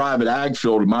for a private ag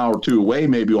field a mile or two away,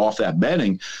 maybe off that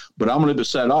bedding, but I'm going to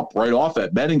set up right off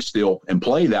that bedding still and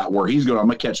play that where I'm going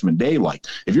to catch him in daylight.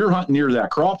 If you're hunting near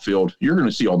that crop field, you're going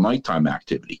to see all nighttime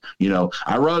activity.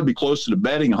 I'd rather be close to the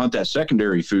bedding and hunt that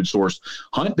secondary food source,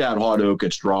 hunt that hot oak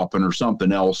that's dropping or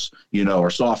something else, or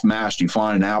soft mast, you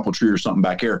find an apple tree or something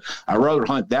back here. I'd rather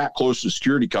hunt that close to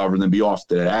security cover than be off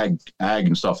the ag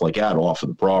and stuff like that off of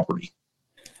the property.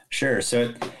 Sure.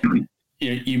 So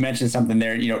you mentioned something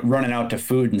there, running out to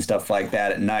food and stuff like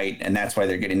that at night, and that's why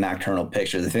they're getting nocturnal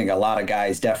pictures. I think a lot of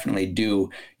guys definitely do.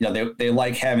 They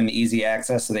like having the easy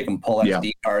access so they can pull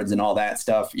SD cards and all that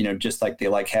stuff, just like they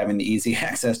like having the easy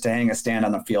access to hang a stand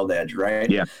on the field edge, right?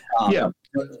 Yeah.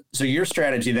 So your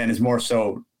strategy then is more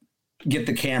so get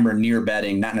the camera near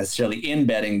bedding, not necessarily in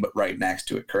bedding, but right next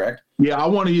to it, correct? Yeah, I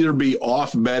want to either be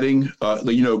off bedding,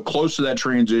 close to that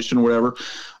transition or whatever.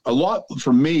 A lot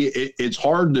for me, it's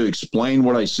hard to explain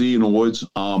what I see in the woods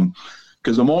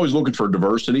because I'm always looking for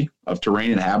diversity of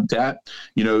terrain and habitat.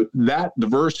 That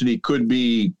diversity could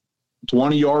be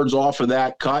 20 yards off of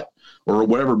that cut or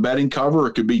whatever bedding cover.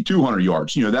 It could be 200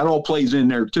 yards. That all plays in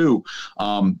there too.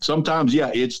 Sometimes,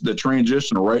 it's the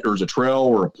transition, right? There's a trail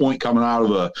or a point coming out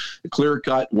of a clear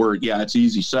cut where, it's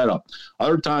easy setup.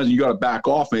 Other times you got to back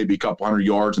off maybe a couple hundred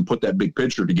yards and put that big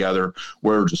picture together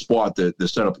where there's a spot to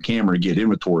set up a camera to get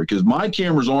inventory. Because my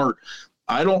cameras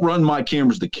I don't run my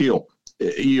cameras to kill.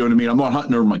 You know what I mean? I'm not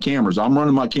hunting over my cameras. I'm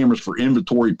running my cameras for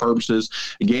inventory purposes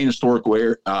and gain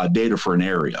historical data for an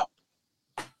area.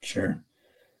 Sure.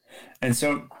 And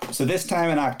so this time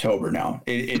in October now,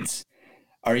 you've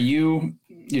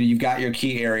got your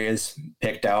key areas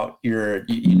picked out. You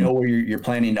know where you're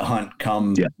planning to hunt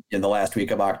come in the last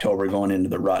week of October, going into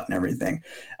the rut and everything.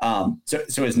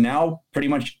 So is now pretty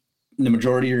much the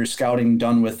majority of your scouting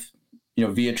done with,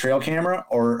 via trail camera,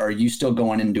 or are you still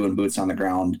going and doing boots on the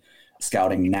ground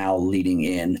scouting now leading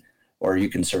in, or are you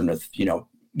concerned with,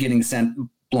 getting scent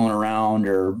blown around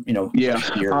or,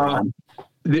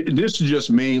 this is just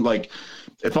me. Like,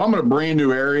 if I'm in a brand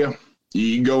new area,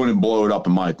 you can go in and blow it up,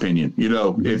 in my opinion.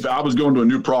 If I was going to a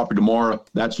new property tomorrow,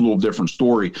 that's a little different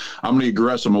story. I'm going to be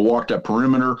aggressive. I'm going to walk that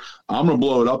perimeter. I'm going to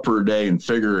blow it up for a day and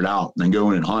figure it out and then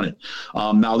go in and hunt it.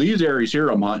 Now, these areas here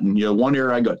I'm hunting, one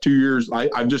area I got 2 years.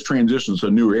 I've just transitioned to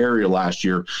a new area last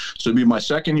year. So it'd be my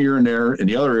second year in there, and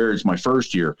the other area is my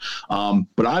first year.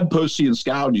 But I've posted and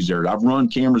scouted these areas. I've run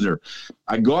cameras there.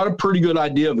 I got a pretty good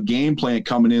idea of a game plan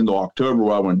coming into October,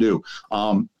 what I want to do.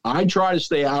 I try to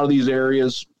stay out of these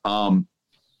areas.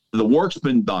 The work's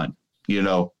been done,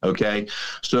 okay?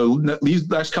 So these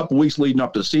next couple of weeks leading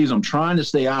up to the season, I'm trying to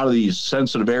stay out of these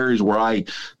sensitive areas where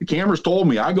the cameras told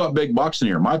me I got big bucks in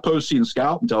here. My post-season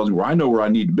scout tells me where I know where I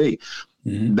need to be.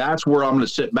 That's where I'm going to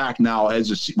sit back now.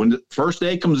 When the first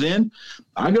day comes in,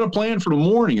 I'm going to plan for the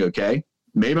morning. Okay.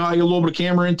 Maybe I get a little bit of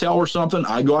camera intel or something.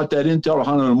 I got that intel to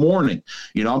hunt in the morning.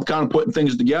 I'm kind of putting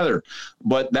things together.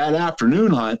 But that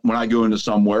afternoon hunt, when I go into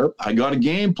somewhere, I got a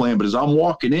game plan. But as I'm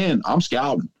walking in, I'm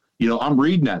scouting. I'm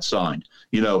reading that sign.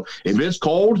 If it's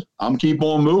cold, I'm keep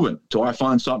on moving till I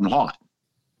find something hot.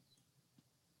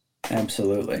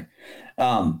 Absolutely.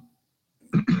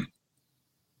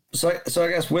 So I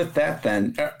guess with that,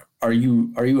 then, are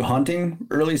you hunting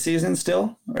early season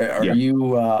still? Are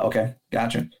you okay?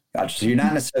 Gotcha. So you're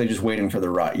not necessarily just waiting for the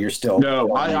rut. You're still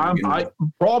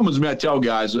problem is, I tell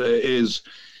guys is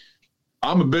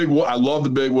I love the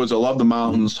big woods. I love the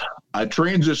mountains. I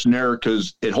transition there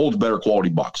because it holds better quality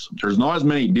bucks. There's not as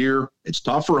many deer. It's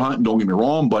tougher hunting. Don't get me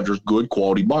wrong, but there's good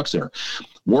quality bucks there.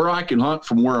 Where I can hunt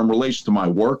from where I'm related to my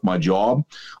work, my job,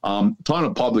 ton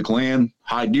of public land,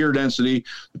 high deer density,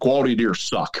 the quality of deer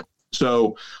suck.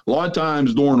 So a lot of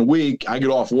times during the week, I get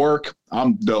off work,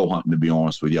 I'm doe hunting, to be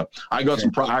honest with you. I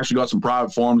actually got some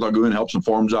private farms. I'll go in and help some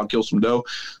farms out, kill some doe.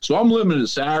 So I'm limited to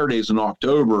Saturdays in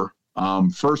October.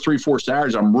 First 3-4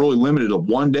 Saturdays, I'm really limited to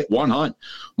one hunt,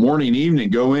 morning and evening,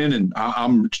 go in, and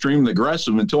I'm extremely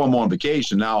aggressive until I'm on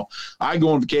vacation. Now, I go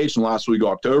on vacation last week,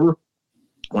 October.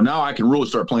 Well, now I can really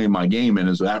start playing my game in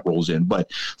as that rolls in.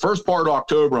 But first part of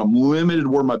October, I'm limited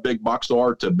where my big bucks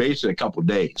are to basically a couple of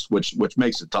days, which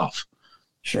makes it tough.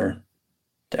 Sure.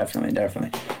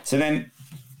 Definitely. So then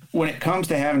when it comes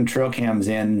to having trail cams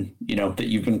in, that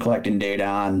you've been collecting data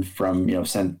on from,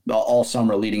 all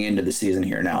summer leading into the season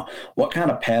here now, what kind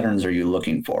of patterns are you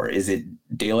looking for? Is it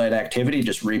daylight activity,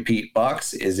 just repeat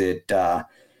bucks? Is it,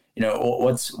 what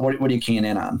are you keying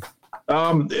in on?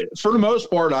 For the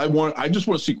most part, I just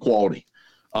want to see quality.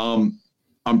 I'm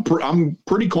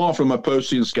pretty confident in my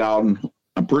posting and scouting.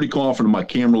 I'm pretty confident in my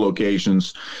camera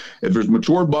locations. If there's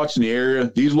mature bucks in the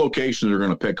area, these locations are going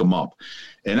to pick them up.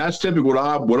 And that's typically what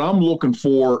I'm looking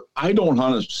for. I don't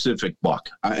hunt a specific buck.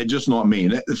 It's just not me.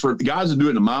 And for the guys that do it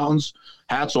in the mountains,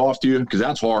 hats off to you, because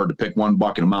that's hard to pick one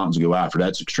buck in the mountains and go after.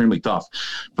 That's extremely tough.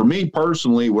 For me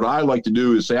personally, what I like to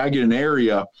do is say I get an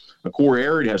area, a core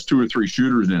area that has 2 or 3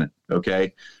 shooters in it.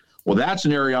 Okay. Well, that's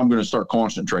an area I'm going to start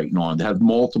concentrating on to have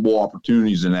multiple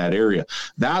opportunities in that area.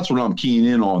 That's what I'm keying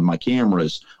in on my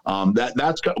cameras.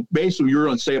 That's basically you're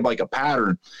going to say like a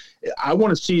pattern. I want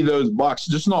to see those bucks,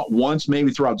 just not once, maybe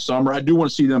throughout the summer. I do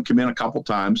want to see them come in a couple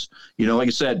times. Like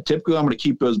I said, typically I'm going to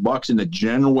keep those bucks in the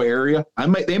general area.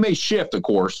 They may shift, of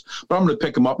course, but I'm going to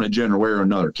pick them up in a general area or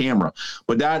another camera.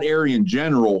 But that area in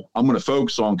general, I'm going to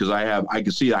focus on because I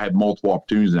can see I have multiple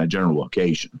opportunities in that general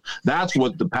location. That's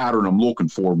what the pattern I'm looking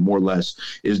for, more or less,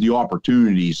 is the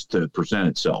opportunities to present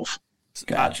itself.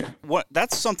 Gotcha.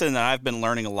 That's something that I've been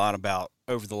learning a lot about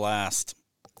over the last,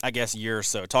 I guess, year or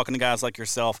so, talking to guys like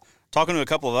yourself, talking to a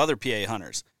couple of other PA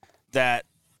hunters, that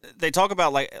they talk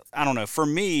about, like, I don't know, for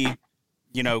me,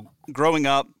 growing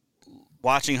up,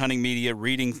 watching hunting media,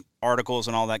 reading articles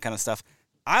and all that kind of stuff,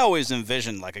 I always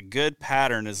envisioned like a good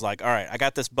pattern is like, all right, I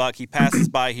got this buck. He passes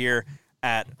by here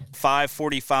at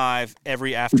 5:45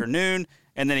 every afternoon,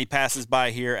 and then he passes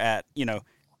by here at,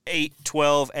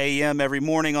 8:12 a.m. every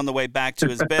morning on the way back to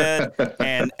his bed.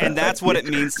 And that's what it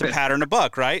means to pattern a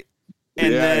buck, right?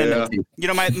 And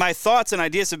my thoughts and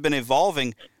ideas have been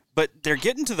evolving, but they're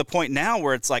getting to the point now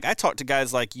where it's like, I talk to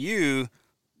guys like you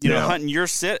hunting your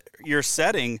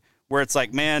setting, where it's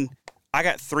like, man, I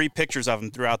got 3 pictures of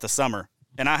him throughout the summer,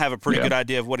 and I have a pretty good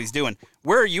idea of what he's doing.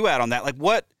 Where are you at on that? Like,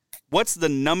 what's the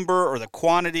number or the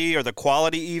quantity or the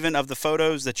quality even of the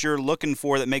photos that you're looking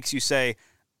for that makes you say,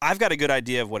 I've got a good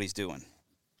idea of what he's doing?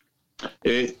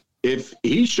 If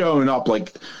he's showing up,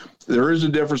 like, there is a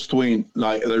difference between,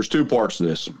 like, there's 2 parts to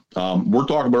this. We're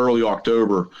talking about early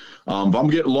October. If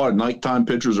I'm getting a lot of nighttime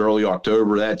pictures early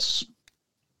October, that's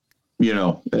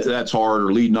hard,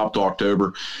 or leading up to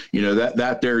October.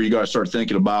 That there, you got to start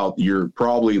thinking about, you're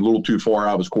probably a little too far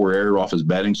out of his core area off his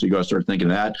bedding. So you got to start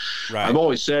thinking of that. Right. I've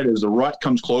always said, as the rut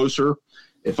comes closer,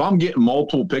 if I'm getting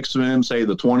multiple pics of him, say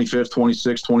the 25th,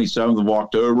 26th, 27th of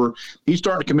October, he's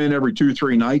starting to come in every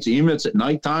 2-3 nights, even if it's at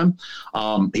nighttime,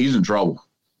 he's in trouble.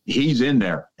 He's in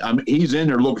there. He's in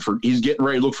there he's getting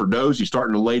ready to look for does. He's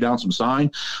starting to lay down some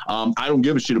sign. I don't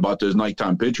give a shit about those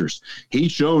nighttime pictures.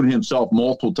 He's shown himself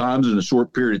multiple times in a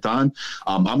short period of time.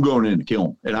 I'm going in to kill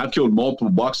him. And I've killed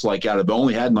multiple bucks like that. I've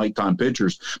only had nighttime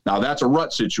pictures. Now, that's a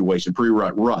rut situation,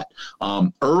 pre-rut rut.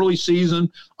 Early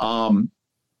season,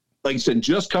 like I said,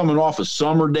 just coming off of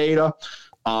summer data,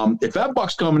 if that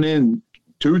buck's coming in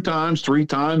 2 times, 3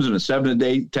 times in a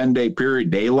 7-day, 10-day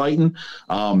period, daylighting,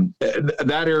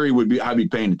 that area I'd be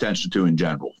paying attention to in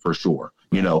general, for sure.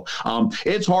 You know,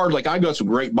 it's hard. Like I got some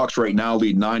great bucks right now,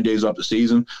 leading 9 days up the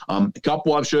season. A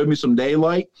couple have showed me some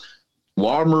daylight. A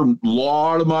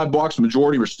lot of my bucks,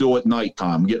 majority are still at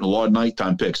nighttime. I'm getting a lot of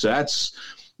nighttime picks. That's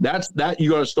you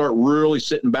got to start really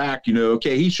sitting back. You know,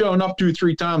 okay, he's showing up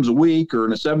 2-3 times a week, or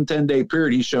in a 7-10 day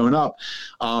period, he's showing up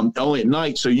only at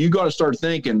night. So you got to start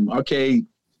thinking, okay,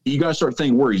 you got to start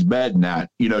thinking where he's bedding at.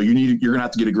 You know, you're going to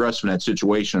have to get aggressive in that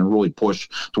situation and really push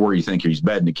to where you think he's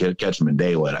bedding to catch him in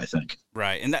daylight, I think.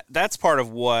 Right. And that's part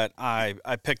of what I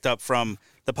picked up from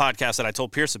the podcast that I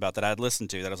told Pierce about that I had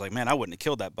listened to, that I was like, man, I wouldn't have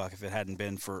killed that buck if it hadn't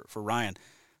been for Ryan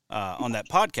on that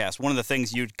podcast. One of the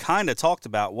things you'd kind of talked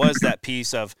about was that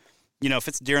piece of, you know, if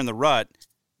it's during the rut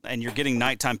and you're getting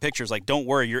nighttime pictures, like, don't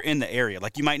worry, you're in the area.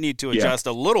 Like, you might need to adjust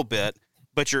a little bit,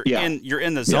 but you're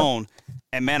in the zone.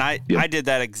 And man, I did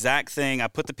that exact thing. I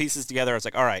put the pieces together. I was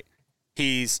like, all right,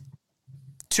 he's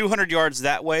 200 yards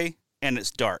that way and it's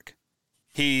dark.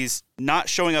 He's not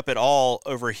showing up at all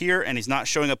over here, and he's not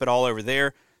showing up at all over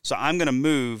there. So I'm going to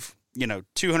move,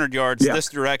 200 yards this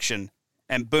direction,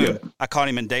 and boom, I caught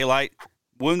him in daylight,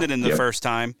 wounded him the first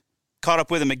time, caught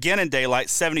up with him again in daylight,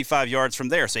 75 yards from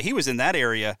there. So he was in that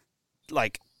area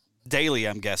like daily,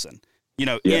 I'm guessing,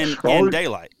 in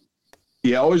daylight.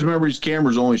 Yeah, always remember these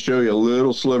cameras only show you a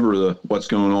little sliver of what's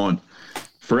going on.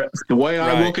 For the way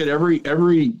I look at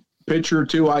every picture or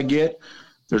two I get,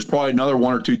 there's probably another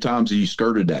 1 or 2 times that he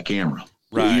skirted that camera.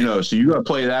 Right. So you got to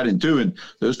play that in too. And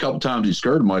those couple times he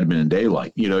skirted might have been in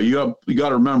daylight. You got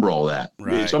to remember all that.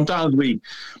 Right. Sometimes the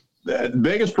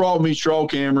biggest problem with these trail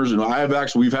cameras, and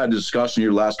we've had a discussion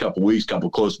here the last couple of weeks, couple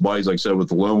of close buddies, like I said, with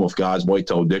the lone wolf guys,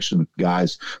 whitetail addiction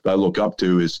guys that I look up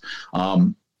to, is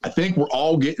I think we're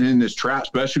all getting in this trap,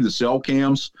 especially the cell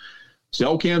cams.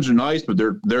 Cell cams are nice, but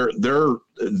they're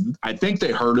I think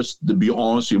they hurt us, to be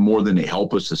honest, more than they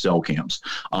help us, the cell cams,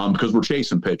 because we're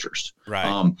chasing pictures.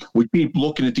 Right. We keep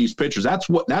looking at these pictures.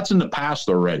 That's in the past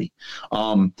already.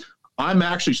 I'm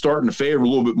actually starting to favor a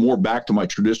little bit more back to my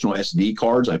traditional SD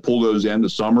cards. I pull those in the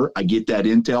summer. I get that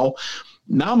intel.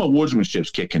 Now my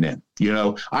woodsmanship's kicking in.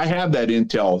 I have that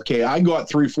intel. Okay, I got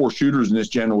 3-4 shooters in this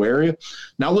general area.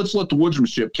 Now let's let the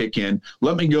woodsmanship kick in.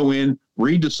 Let me go in,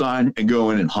 read the sign, and go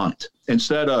in and hunt,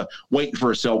 instead of waiting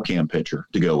for a cell cam picture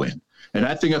to go in. And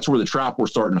I think that's where the trap we're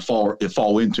starting to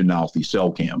fall into now with these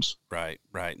cell cams. Right.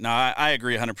 No, I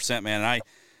agree 100%, man.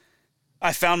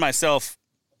 I found myself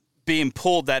being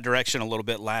pulled that direction a little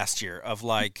bit last year of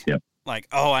I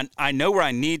know where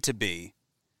I need to be,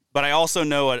 but I also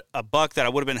know a buck that I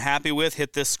would have been happy with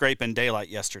hit this scrape in daylight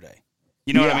yesterday.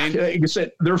 You know what I mean? Like I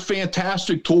said, they're a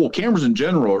fantastic tool. Cameras in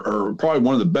general are probably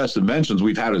one of the best inventions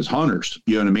we've had as hunters.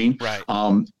 You know what I mean? Right.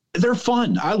 They're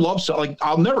fun. I love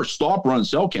I'll never stop running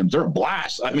cell cams. They're a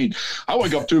blast. I mean, I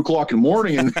wake up 2:00 in the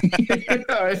morning and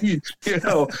I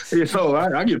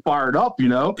get fired up.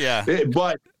 Yeah.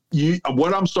 But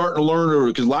what I'm starting to learn,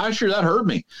 because last year that hurt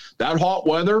me. That hot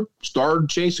weather, started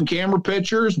chasing camera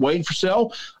pictures, waiting for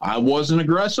cell. I wasn't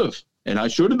aggressive, and I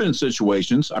should have been in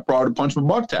situations. I probably punched my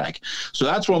buck tag. So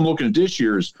that's what I'm looking at this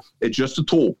year. It's just a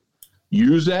tool.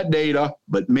 Use that data,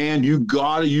 but man, you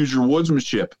got to use your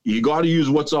woodsmanship. You got to use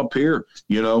what's up here.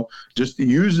 Just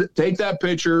use it. Take that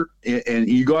picture, and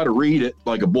you got to read it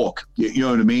like a book. You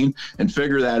know what I mean? And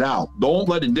figure that out. Don't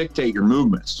let it dictate your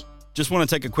movements. Just want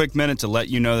to take a quick minute to let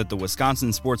you know that the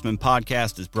Wisconsin Sportsman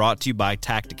Podcast is brought to you by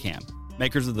Tacticam,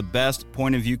 makers of the best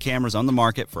point-of-view cameras on the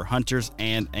market for hunters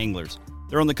and anglers.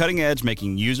 They're on the cutting edge,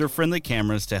 making user-friendly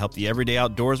cameras to help the everyday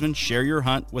outdoorsman share your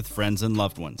hunt with friends and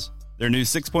loved ones. Their new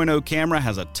 6.0 camera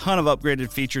has a ton of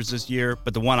upgraded features this year,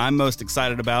 but the one I'm most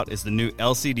excited about is the new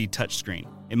LCD touchscreen.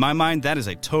 In my mind, that is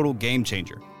a total game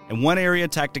changer. And one area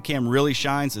Tacticam really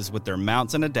shines is with their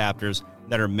mounts and adapters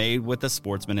that are made with the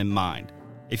sportsman in mind.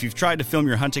 If you've tried to film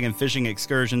your hunting and fishing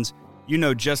excursions, you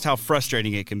know just how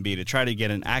frustrating it can be to try to get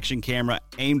an action camera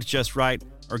aimed just right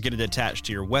or get it attached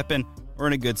to your weapon or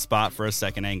in a good spot for a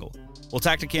second angle. Well,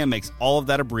 Tacticam makes all of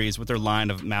that a breeze with their line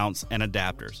of mounts and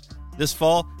adapters. This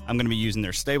fall, I'm going to be using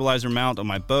their stabilizer mount on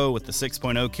my bow with the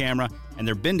 6.0 camera and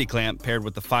their bendy clamp paired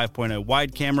with the 5.0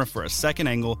 wide camera for a second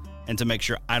angle and to make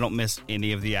sure I don't miss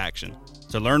any of the action.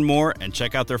 To learn more and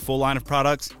check out their full line of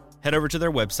products, head over to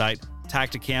their website,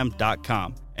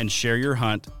 Tacticam.com, and share your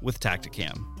hunt with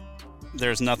Tacticam.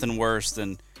 There's nothing worse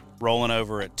than rolling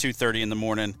over at 2:30 in the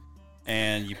morning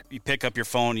and you pick up your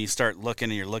phone and you start looking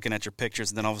and you're looking at your pictures,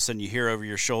 and then all of a sudden you hear over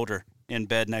your shoulder in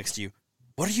bed next to you,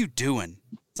 "What are you doing?"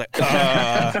 It's like,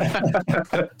 I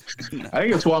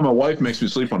think that's why my wife makes me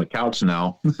sleep on the couch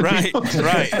now. Right.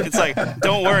 It's like,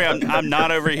 don't worry, I'm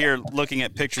not over here looking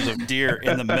at pictures of deer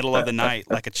in the middle of the night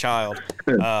like a child.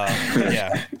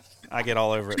 Yeah, I get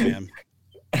all over it, man.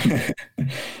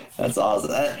 That's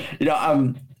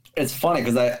awesome. It's funny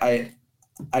because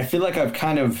I feel like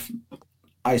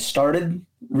I started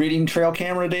reading trail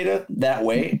camera data that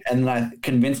way, and then I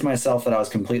convinced myself that I was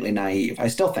completely naive. I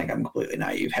still think I'm completely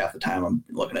naive half the time I'm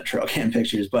looking at trail cam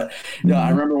pictures, but I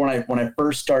remember when I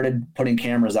first started putting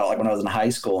cameras out, like when I was in high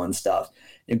school and stuff,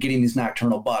 getting these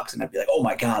nocturnal bucks, and I'd be like, oh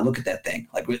my God, look at that thing.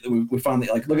 Like we finally,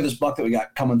 like, look at this buck that we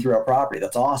got coming through our property.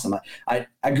 That's awesome. I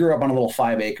grew up on a little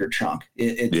 5-acre chunk.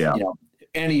 It's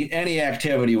any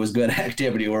activity was good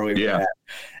activity where we were at.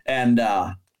 And,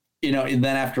 and then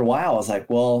after a while, I was like,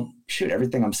 well, shoot,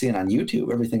 everything I'm seeing on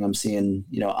YouTube, everything I'm seeing,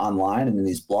 online and in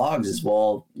these blogs is,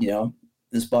 well,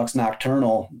 this buck's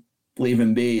nocturnal, leave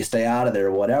him be, stay out of there,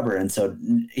 or whatever. And so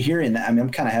hearing that, I'm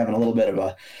kind of having a little bit of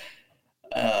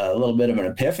an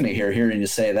epiphany here, hearing you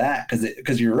say that,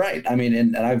 because you're right. I mean,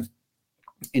 and I've,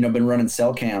 been running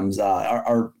cell cams.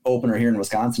 Our opener here in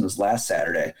Wisconsin was last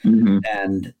Saturday,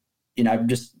 and I'm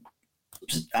just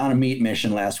on a meat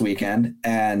mission last weekend,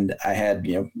 and I had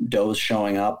does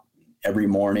showing up every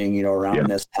morning, around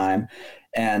this time,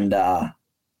 and I'm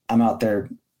out there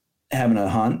having a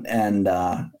hunt, and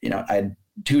I had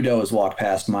 2 does walk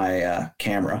past my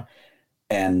camera,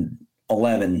 and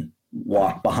 11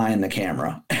 walked behind the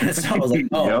camera. So I was like,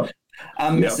 oh,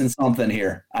 I'm missing something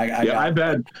here.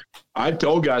 I've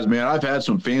told guys, man, I've had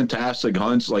some fantastic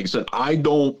hunts. Like I said,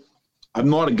 I'm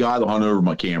not a guy that hunt over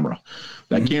my camera.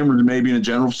 That camera may be in a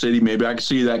general city. Maybe I can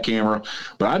see that camera,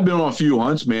 but I've been on a few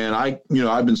hunts, man.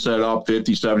 I've been set up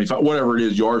 50, 75, whatever it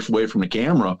is, yards away from the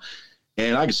camera.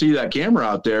 And I can see that camera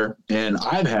out there, and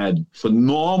I've had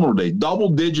phenomenal days,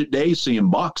 double-digit days seeing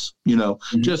bucks,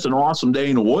 just an awesome day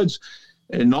in the woods.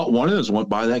 And not one of us went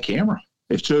by that camera.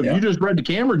 If you just read the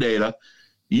camera data,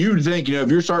 you'd think, if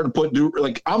you're starting to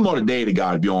like, I'm not a data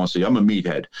guy, to be honest with you. I'm a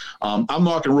meathead. I'm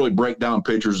not going to really break down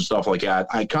pictures and stuff like that.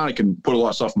 I kind of can put a lot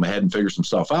of stuff in my head and figure some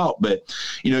stuff out. But,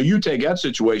 you take that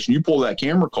situation, you pull that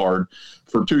camera card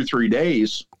for 2-3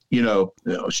 days,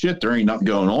 there ain't nothing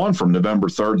going on from November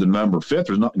 3rd to November 5th.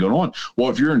 There's nothing going on. Well,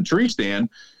 if you're in a tree stand,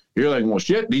 you're like, well,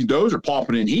 shit, these does are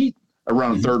popping in heat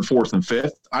around 3rd, 4th, and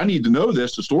 5th. I need to know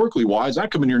this historically wise. I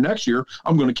come in here next year,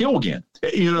 I'm going to kill again.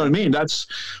 You know what I mean?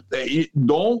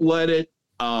 Don't let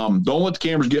the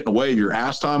cameras get in the way of your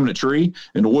ass time in a tree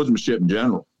and the woodsmanship in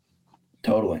general.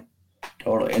 Totally.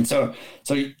 And so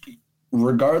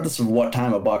regardless of what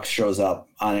time a buck shows up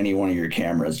on any one of your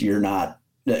cameras,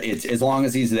 it's as long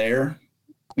as he's there,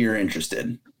 you're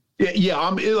interested. Yeah.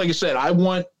 Like I said, I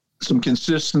want some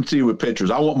consistency with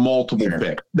pitchers. I want multiple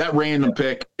picks. That random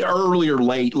pick, early or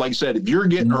late. Like I said, if you're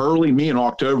getting early, me in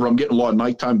October, I'm getting a lot of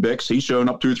nighttime picks. He's showing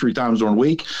up 2-3 times during the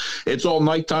week. It's all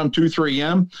nighttime, 2-3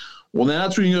 a.m. Well, then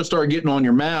that's when you're going to start getting on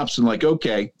your maps and like,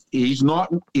 okay, he's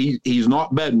not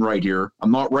bedding right here.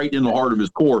 I'm not right in the heart of his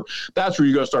core. That's where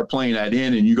you got to start playing that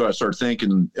in, and you got to start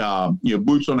thinking,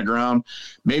 boots on the ground.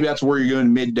 Maybe that's where you're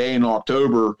going midday in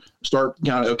October. Start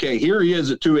kind of, okay, here he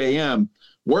is at 2 a.m.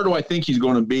 Where do I think he's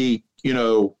going to be,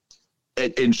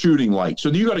 in shooting light? So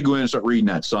you got to go in and start reading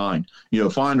that sign,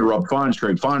 find a rub, find a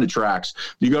scrape, find the tracks.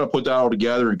 You got to put that all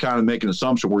together and kind of make an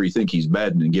assumption where you think he's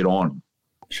bedding and get on him.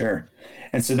 Sure.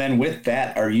 And so then with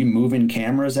that, are you moving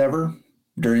cameras ever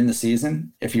during the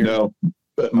season? No,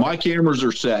 my cameras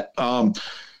are set.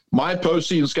 My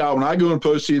post-season scout, when I go in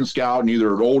post-season scout in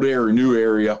either an old area or new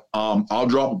area, I'll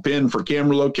drop a pin for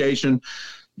camera location.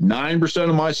 9%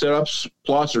 of my setups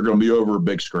plus are going to be over a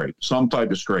big scrape, some type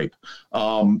of scrape. Be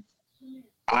honest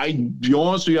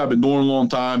with you, I've been doing it a long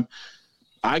time.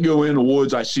 I go in the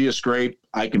woods, I see a scrape,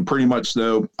 I can pretty much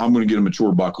know I'm going to get a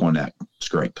mature buck on that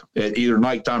scrape at either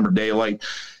nighttime or daylight.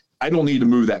 I don't need to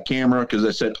move that camera because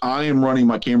I said I am running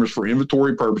my cameras for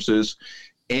inventory purposes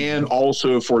and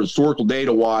also for historical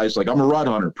data wise. Like, I'm a rut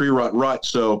hunter, pre-rut.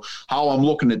 So how I'm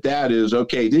looking at that is,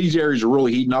 okay, these areas are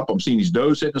really heating up. I'm seeing these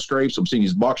does hitting the scrapes. I'm seeing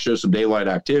these bucks show some daylight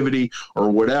activity or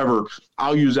whatever.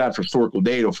 I'll use that for historical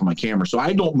data for my camera. So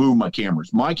I don't move my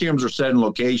cameras. My cameras are set in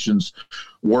locations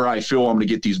where I feel I'm going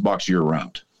to get these bucks year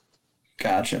round.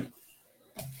 Gotcha.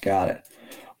 Got it.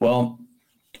 Well,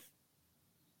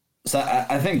 so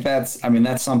I think that's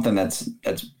something that's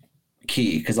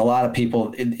key, because a lot of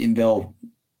people, they'll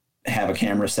have a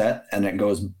camera set and it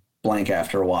goes blank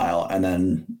after a while, and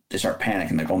then they start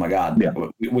panicking, like, oh my God,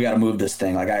 we got to move this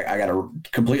thing. Like, I got to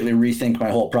completely rethink my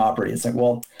whole property. It's like,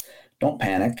 well, don't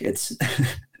panic. It's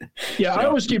I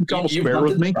always keep a couple spare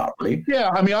with me. Property. Yeah,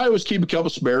 I always keep a couple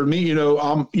spare with me.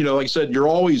 Like I said, you're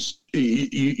always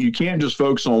you can't just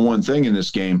focus on one thing in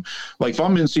this game. Like, if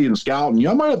I'm in seeing scouting,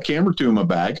 I might have a camera two in my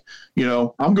bag.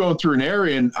 I'm going through an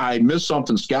area and I missed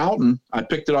something scouting. I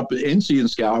picked it up in seeing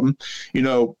scouting.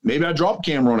 Maybe I drop a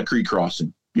camera on a creek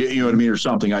crossing. You know what I mean? Or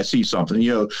something. I see something,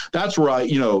 that's where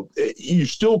you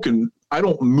still can, I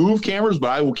don't move cameras, but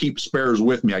I will keep spares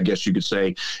with me, I guess you could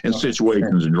say, in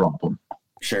situations and drop them.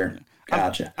 Sure.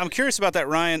 Gotcha. I'm curious about that,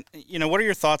 Ryan. What are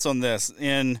your thoughts on this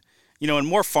in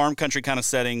more farm country kind of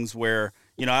settings where,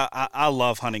 I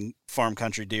love hunting farm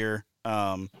country deer.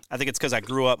 I think it's because I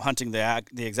grew up hunting the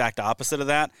exact opposite of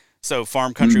that. So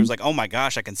farm country was like, oh my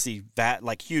gosh, I can see that,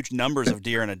 like, huge numbers of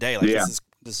deer in a day. Like, this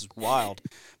is wild.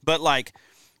 But like,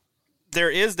 there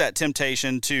is that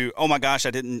temptation to, oh my gosh,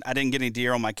 I didn't get any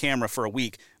deer on my camera for a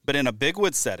week. But in a big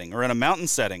wood setting or in a mountain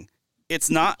setting, it's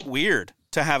not weird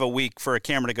to have a week for a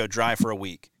camera to go dry for a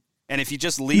week. And if you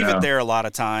just leave it there a lot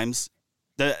of times,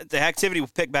 the activity will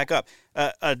pick back up.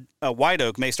 A white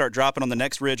oak may start dropping on the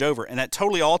next ridge over, and that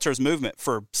totally alters movement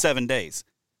for 7 days.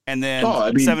 And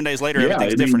then 7 days later,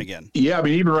 everything's different again. Yeah, I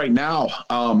mean, even right now,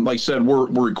 like I said, we're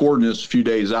recording this a few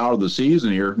days out of the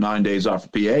season here, 9 days off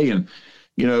of PA, and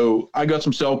I got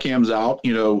some cell cams out,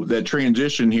 that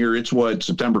transition here. It's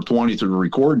September 20th of the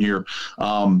recording here.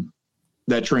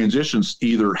 That transition's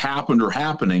either happened or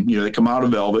happening. They come out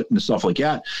of velvet and stuff like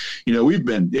that.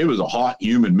 It was a hot,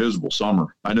 humid, miserable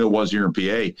summer. I know it was here in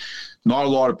PA. Not a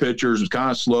lot of pictures. It was kind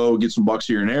of slow, get some bucks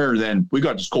here and there. Then we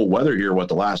got this cold weather here,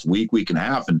 the last week and a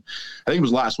half. And I think it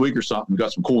was last week or something. We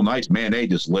got some cool nights. Man, they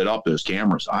just lit up those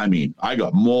cameras. I mean, I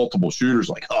got multiple shooters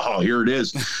like, oh, here it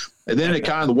is. And then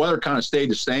the weather kind of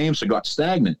stayed the same, so it got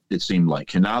stagnant, it seemed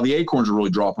like. And now the acorns are really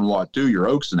dropping a lot too, your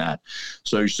oaks and that.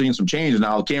 So you're seeing some changes.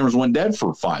 Now the cameras went dead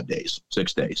for 5 days,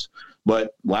 6 days.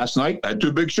 But last night I had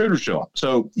 2 big shooters show up.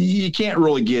 So you can't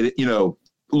really get it,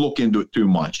 look into it too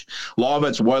much. A lot of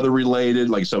it's weather related.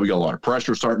 Like I said, we got a lot of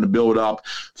pressure starting to build up.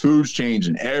 Food's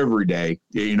changing every day,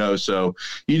 so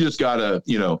you just got to,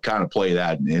 kind of play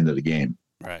that into the game.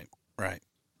 Right.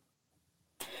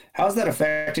 How's that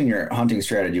affecting your hunting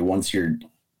strategy once you're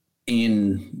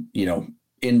in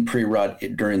pre-rut,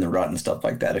 during the rut and stuff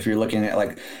like that? If you're looking at,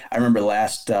 like, I remember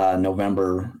last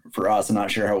November for us, I'm not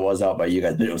sure how it was out by you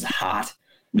guys, but it was hot.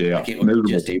 Yeah. Like, it was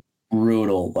just a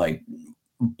brutal, like,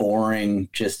 boring,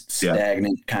 just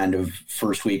stagnant kind of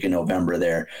first week in November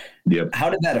there. Yep. How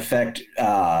did that affect,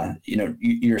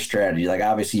 your strategy? Like,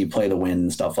 obviously you play the wind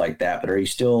and stuff like that, but are you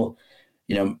still,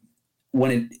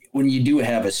 when you do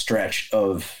have a stretch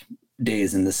of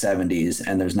days in the 70s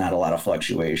and there's not a lot of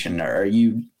fluctuation, are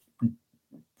you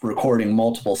recording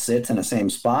multiple sits in the same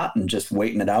spot and just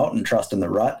waiting it out and trusting the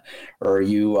rut, or are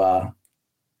you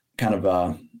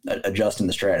adjusting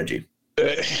the strategy?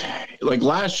 Like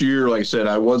last year, like I said,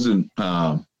 I wasn't,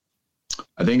 I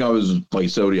think I was, like I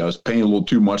said, I was paying a little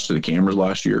too much to the cameras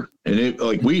last year. And it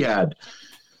was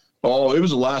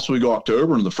the last week of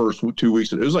October and the first 2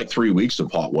 weeks. It was like 3 weeks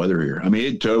of hot weather here. I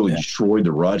mean, it totally destroyed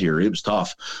the rut here. It was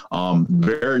tough.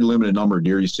 Very limited number of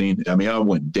deer you've seen. I mean, I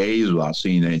went days without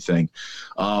seeing anything.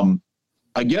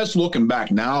 I guess looking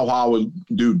back now, how I would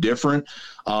do different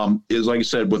is, like I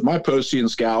said, with my posting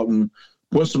and scouting,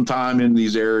 put some time in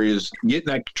these areas, getting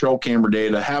that trail camera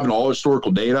data, having all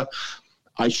historical data.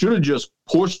 I should have just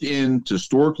pushed into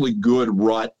historically good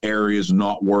rut areas,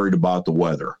 not worried about the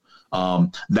weather.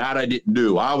 That I didn't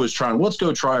do. I was trying, let's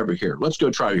go try over here. Let's go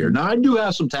try over here. Now I do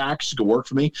have some tactics that could work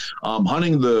for me.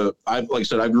 Hunting like I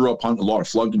said, I grew up hunting a lot of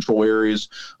flood control areas,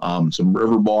 some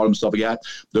river bottom stuff like that.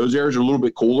 Those areas are a little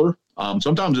bit cooler.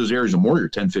 Sometimes those areas are more, you're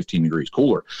 10, 15 degrees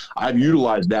cooler. I've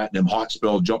utilized that in them hot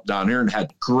spells, jumped down there and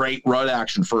had great rut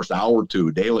action first hour or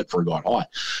two, daylight before it got hot.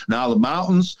 Now the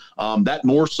mountains, that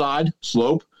north side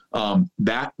slope,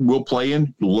 that will play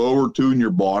in lower too in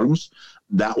your bottoms.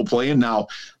 That will play in. Now,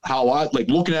 how I like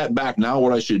looking at it back now,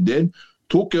 what I should have did,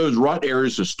 took those rut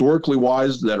areas historically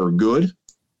wise that are good,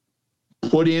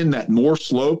 put in that north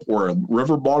slope or a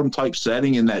river bottom type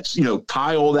setting, and that's,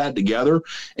 tie all that together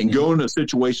and go into a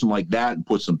situation like that and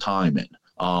put some time in.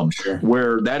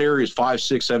 Where that area is 5,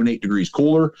 6, 7, 8 degrees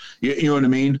cooler. You know what I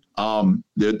mean?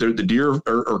 The deer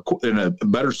are in a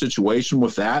better situation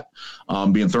with that,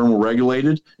 being thermal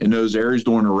regulated in those areas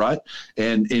during the rut.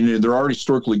 And they're already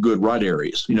historically good rut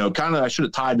areas. I should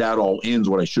have tied that all in is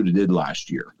what I should have did last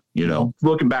year.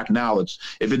 Looking back now,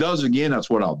 if it does again,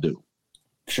 that's what I'll do.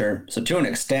 Sure. So to an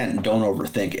extent, don't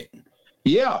overthink it.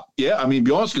 Yeah. I mean, be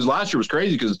honest, because last year was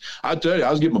crazy because I tell you, I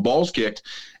was getting my balls kicked,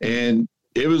 and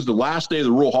it was the last day of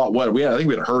the real hot weather. I think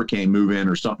we had a hurricane move in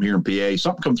or something here in PA.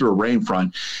 Something come through a rain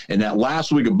front, and that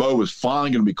last week of Bo was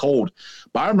finally going to be cold.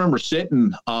 But I remember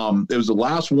sitting. It was the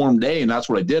last warm day, and that's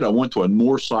what I did. I went to a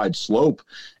north side slope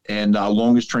and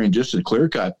longest transition clear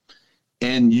cut,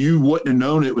 and you wouldn't have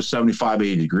known it was 75,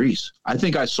 80 degrees. I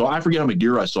forget how many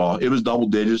deer I saw. It was double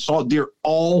digits. Saw deer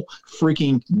all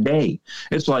freaking day.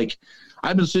 It's like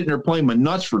I've been sitting there playing my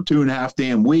nuts for 2.5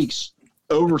 damn weeks.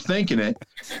 overthinking it.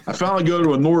 I finally go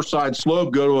to a north side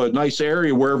slope, go to a nice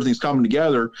area where everything's coming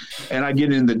together, and I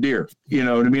get in the deer. You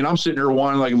know what I mean? I'm sitting there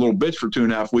whining like a little bitch for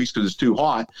 2.5 weeks because it's too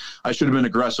hot. I should have been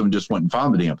aggressive and just went and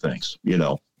found the damn things, you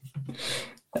know?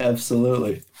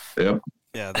 Absolutely. Yep.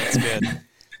 Yeah, that's good.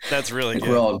 That's really good.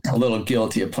 We're all a little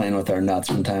guilty of playing with our nuts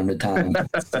from time to time. The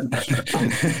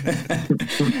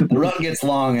rut gets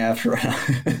long after.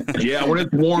 Yeah, when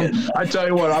it's warm, I tell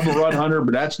you what, I'm a rut hunter,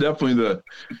 but that's definitely the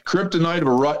kryptonite of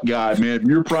a rut guy, man. If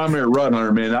you're a primary rut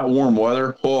hunter, man, that warm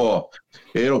weather,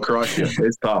 it'll crush you.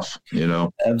 It's tough, you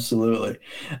know. Absolutely.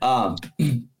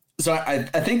 So I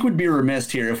think we'd be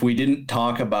remiss here if we didn't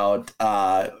talk about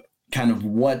kind of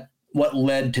what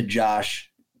led to Josh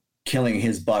killing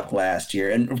his buck last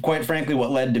year. And quite frankly, what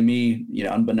led to me, you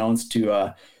know, unbeknownst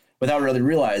to, without really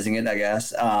realizing it, I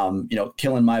guess, you know,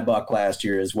 killing my buck last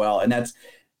year as well. And that's,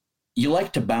 you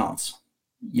like to bounce.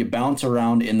 You bounce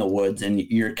around in the woods and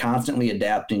you're constantly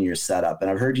adapting your setup.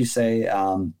 And I've heard you say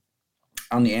on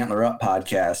the Antler Up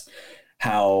podcast,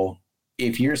 how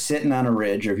if you're sitting on a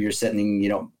ridge or if you're sitting, you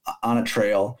know, on a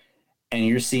trail and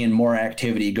you're seeing more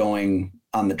activity going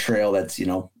on the trail that's, you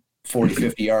know, 40,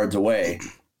 50 yards away,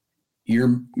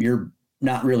 you're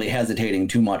not really hesitating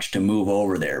too much to move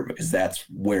over there because that's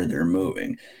where they're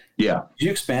moving. Yeah. Could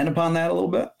you expand upon that a little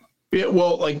bit? Yeah,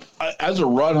 well, like as a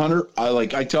rut hunter,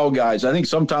 I tell guys, I think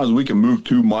sometimes we can move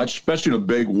too much, especially in the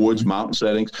big woods, mountain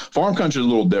settings. Farm country is a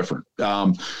little different.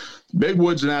 Big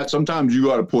woods and that, sometimes you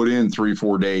got to put in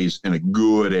 3-4 days in a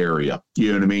good area. You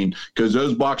know what I mean? Because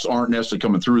those bucks aren't necessarily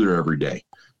coming through there every day.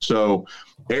 So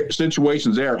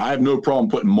situations there, I have no problem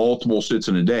putting multiple sits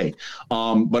in a day.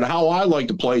 But how I like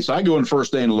to place, I go in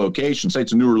first day in a location, say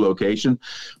it's a newer location,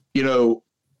 you know,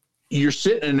 you're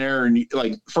sitting in there and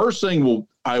like first thing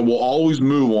I will always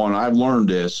move on. I've learned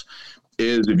this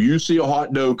is if you see a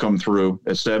hot doe come through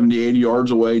at 70, 80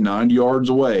 yards away, 90 yards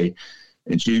away,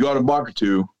 and she's got a buck or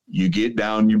two, you get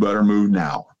down, you better move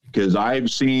now. Because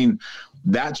I've seen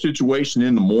that situation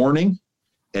in the morning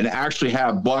and actually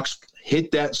have bucks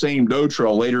hit that same doe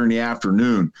trail later in the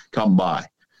afternoon come by.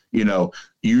 You know,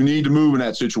 you need to move in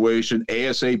that situation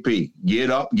ASAP. Get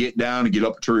up, get down, and get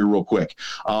up a tree real quick.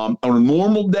 On a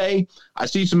normal day, I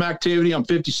see some activity. I'm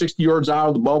 50, 60 yards out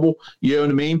of the bubble. You know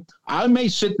what I mean? I may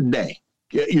sit the day.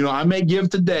 You know, I may give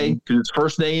the day because it's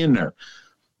first day in there.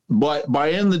 But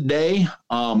by end of the day,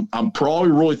 I'm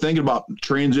probably really thinking about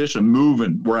transition,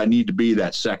 moving where I need to be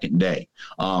that second day.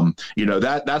 You know,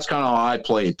 that's kind of how I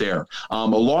play it there. A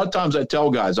lot of times I tell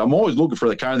guys, I'm always looking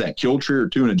for that kill tree or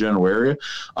two in a general area.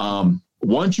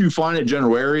 Once you find a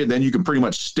general area, then you can pretty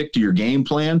much stick to your game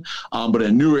plan. But in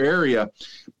a new area,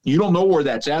 you don't know where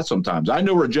that's at sometimes. I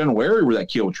know where a general area where that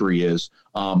kill tree is.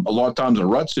 A lot of times in a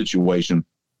rut situation.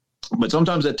 But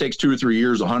sometimes that takes 2 or 3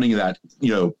 years of hunting that, you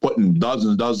know, putting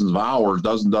dozens of hours,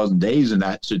 dozen days in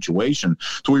that situation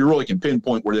so we really can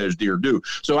pinpoint where those deer do.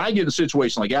 So I get in a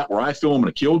situation like that where I film in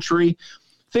a kill tree,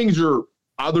 things are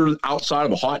other outside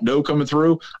of a hot doe coming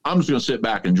through. I'm just going to sit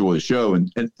back and enjoy the show,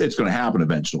 and it's going to happen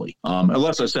eventually.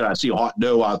 Unless I said I see a hot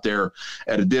doe out there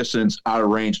at a distance, out of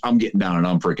range, I'm getting down and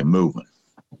I'm freaking moving.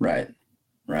 Right.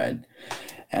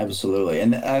 Absolutely.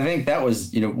 And I think that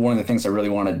was, you know, one of the things I really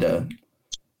wanted to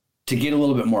get a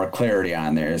little bit more clarity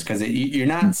on there is because you're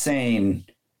not saying,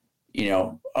 you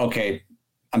know, okay,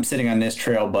 I'm sitting on this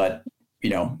trail, but, you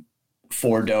know,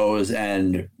 4 does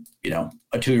and, you know,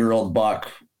 a 2-year-old buck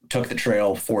took the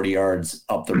trail 40 yards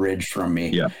up the ridge from me.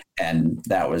 Yeah. And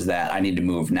that was that. I need to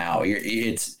move now.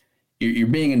 You're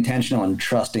being intentional and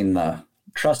trusting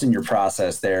your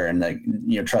process there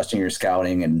and trusting your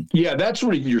scouting and that's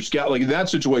really your scout. Like in that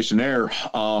situation there,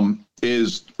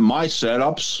 is my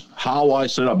setups, how I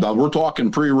set up. Now we're talking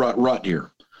pre-rut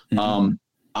here. Mm-hmm.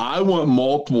 I want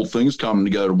multiple things coming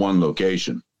together to one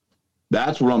location.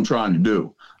 That's what I'm trying to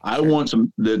do. I want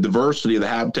the diversity of the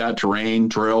habitat, terrain,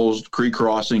 trails, creek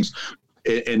crossings,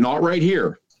 and not right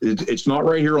here. It's not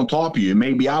right here on top of you. It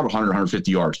may be out 100, 150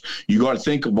 yards. You got to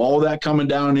think of all that coming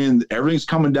down in. Everything's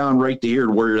coming down right to here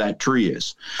to where that tree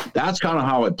is. That's kind of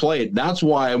how I play it. That's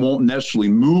why I won't necessarily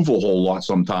move a whole lot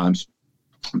sometimes.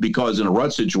 Because in a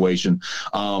rut situation,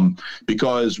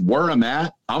 because where I'm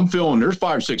at, I'm feeling there's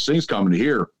 5 or 6 things coming to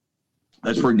here.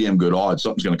 That's pretty damn good odds.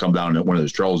 Something's going to come down at one of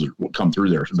those trails that will come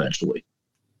through there eventually.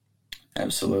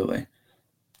 Absolutely.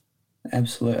 I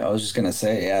was just going to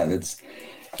say,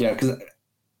 because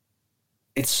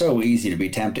it's so easy to be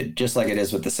tempted, just like it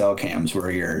is with the cell cams where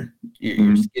you're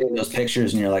just getting those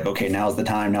pictures and you're like, okay, now's the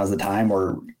time,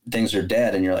 or things are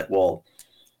dead. And you're like, well,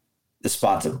 the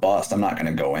spot's a bust, I'm not going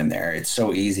to go in there. It's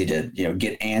so easy to,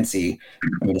 get antsy.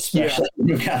 I mean, especially when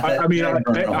you've got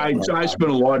that. I spend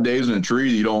a lot of days in a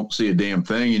tree. You don't see a damn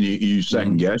thing, and you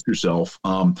second guess yourself.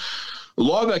 A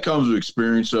lot of that comes with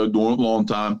experience. So doing it a long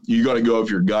time, you got to go with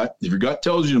your gut. If your gut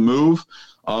tells you to move,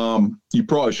 you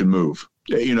probably should move.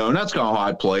 And that's kind of how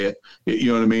I play it. You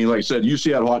know what I mean? Like I said, you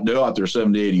see that hot doe out there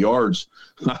 70, 80 yards.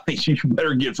 I think you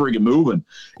better get freaking moving.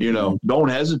 Don't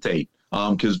hesitate.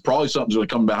 Because probably something's going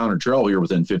to come down the trail here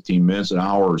within 15 minutes, an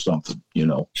hour or something,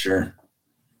 Sure.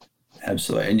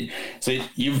 Absolutely. And so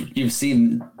you've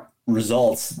seen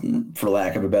results, for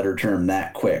lack of a better term,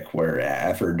 that quick, where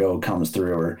after a doe comes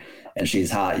through and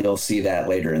she's hot, you'll see that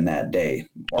later in that day.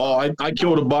 Oh, I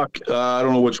killed a buck. I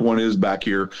don't know which one is back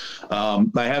here. I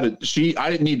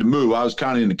didn't need to move. I was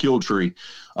kind of in the kill tree.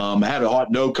 I had a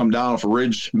hot doe come down off a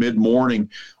ridge mid-morning.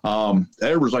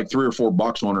 There was like 3 or 4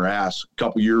 bucks on her ass, a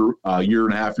couple year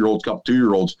and a half year olds, couple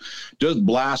 2-year-olds, just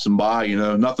blasting by,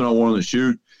 nothing I wanted to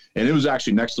shoot. And it was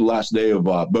actually next to the last day of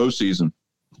bow season.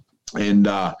 And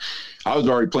I was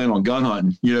already planning on gun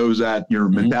hunting. It was at your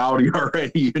mentality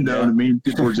already, what I mean,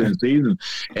 towards the end of the season.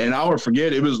 And I'll never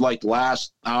forget, it was like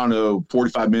last,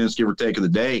 45 minutes, give or take, of the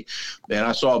day. And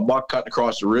I saw a buck cutting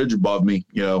across the ridge above me,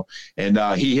 and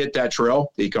he hit that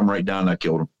trail. He come right down and I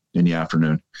killed him in the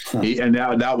afternoon. And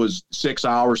that was 6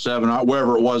 hours, 7 hours,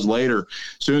 wherever it was later.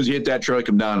 As soon as he hit that trail, he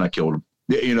come down and I killed him.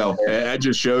 That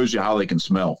just shows you how they can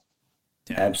smell.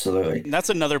 Yeah. Absolutely. And that's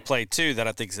another play too that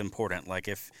I think is important. Like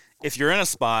if you're in a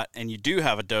spot and you do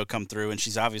have a doe come through and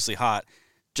she's obviously hot,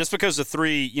 just because the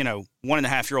 3,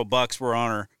 1.5-year-old bucks were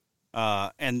on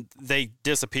her, and they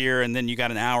disappear and then you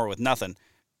got an hour with nothing,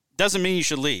 doesn't mean you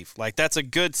should leave. Like that's a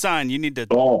good sign. You need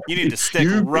to stick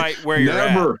right where you're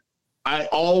at. I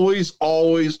always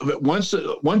once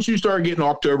you start getting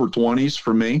October 20s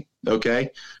for me, okay,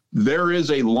 there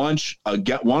is a lunch,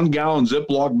 1 gallon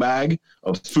Ziploc bag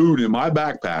of food in my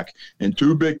backpack and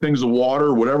 2 big things of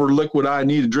water, whatever liquid I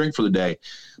need to drink for the day.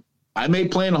 I may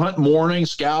plan to hunt morning,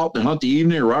 scout, and hunt the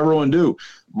evening, or whatever I want to do.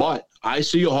 But I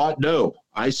see a hot doe.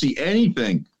 I see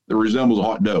anything that resembles a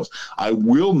hot doe. I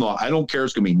will not. I don't care.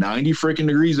 It's going to be 90 freaking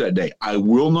degrees that day. I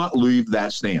will not leave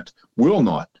that stand. Will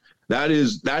not. That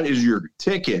is your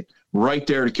ticket right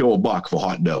there to kill a buck for a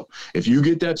hot doe. If you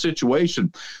get that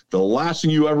situation, the last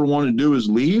thing you ever want to do is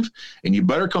leave, and you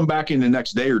better come back in the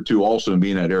next day or two also and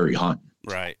be in that area hunting.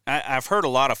 Right. I've heard a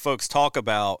lot of folks talk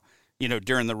about,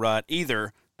 during the rut,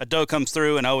 either a doe comes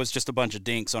through and, it's just a bunch of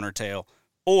dinks on her tail,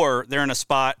 or they're in a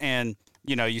spot and,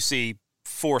 you see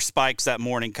 4 spikes that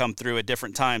morning come through at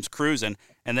different times cruising,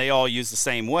 and they all use the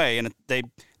same way, and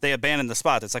they abandon the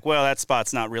spot. It's like, well, that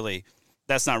spot's not really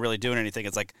doing anything.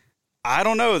 It's like, I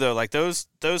don't know though. Like those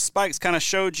spikes kind of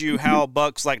showed you how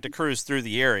bucks like to cruise through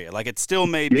the area. Like it still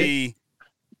may be.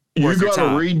 You got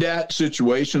to read that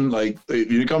situation. Like if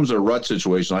it comes to a rut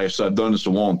situation, like I said, I've done this a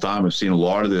long time. I've seen a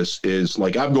lot of this. Is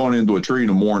like I've gone into a tree in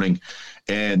the morning,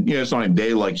 and it's not even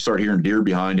daylight. You start hearing deer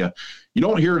behind you. You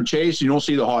don't hear a chase. You don't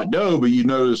see the hot doe, but you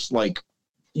notice like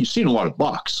you've seen a lot of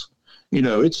bucks.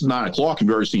 It's 9 o'clock.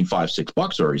 You've already seen 5, 6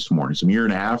 bucks already this morning. Some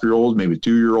 1.5-year-olds, maybe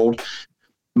 2-year-old.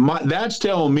 That's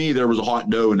telling me there was a hot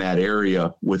doe in that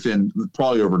area within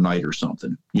probably overnight or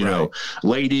something,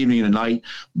 late evening and night.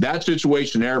 That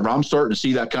situation there, if I'm starting to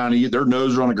see that kind of, their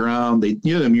nose are on the ground, them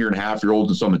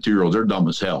 1.5-year-olds and some of the 2-year-olds, they're dumb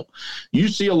as hell. You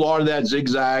see a lot of that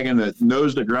zigzagging, that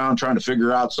nose to the ground, trying to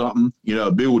figure out something,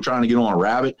 people trying to get on a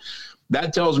rabbit.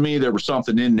 That tells me there was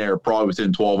something in there probably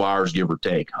within 12 hours, give or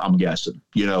take, I'm guessing.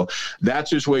 That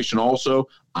situation also,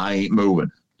 I ain't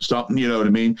moving. Something, you know what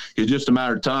I mean? It's just a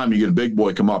matter of time. You get a big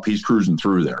boy come up, he's cruising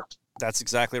through there. That's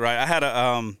exactly right. I had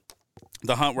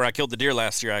the hunt where I killed the deer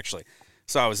last year, actually.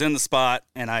 So I was in the spot,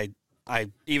 and I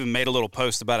even made a little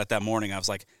post about it that morning. I was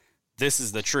like, this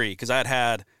is the tree, because I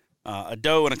had a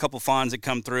doe and a couple fawns had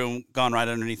come through and gone right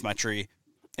underneath my tree.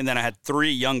 And then I had 3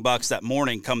 young bucks that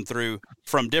morning come through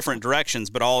from different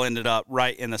directions, but all ended up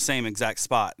right in the same exact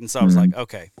spot. And so I was like,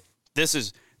 okay, this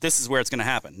is where it's going to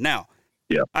happen. Now,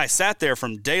 yeah. I sat there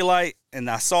from daylight, and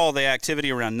I saw the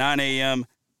activity around 9 a.m.,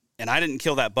 and I didn't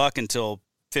kill that buck until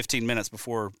 15 minutes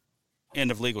before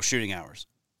end of legal shooting hours.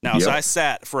 Now, So I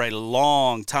sat for a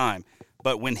long time,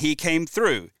 but when he came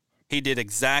through, he ended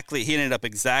up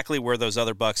exactly where those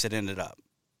other bucks had ended up.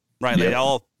 Right?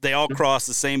 Yep. They all crossed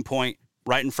the same point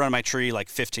right in front of my tree, like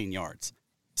 15 yards.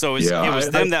 So it was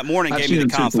them that morning gave me the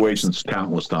confidence. I've seen situations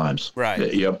countless times.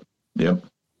 Right. Yep.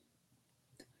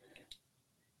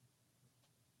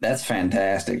 That's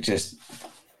fantastic. Just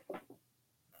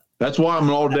That's why I'm an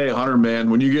all-day hunter,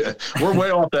 man. When you get, we're way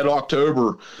off that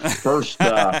October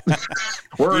 1st.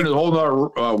 We're in a whole other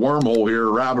wormhole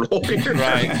here, rabbit hole here.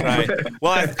 Right.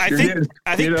 Well,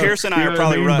 I think Pierce and I are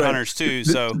probably rut hunters too.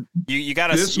 So you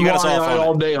got us. You got us all.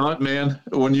 All-day hunt, man.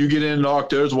 When you get into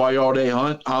October, is why you all-day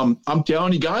hunt. I'm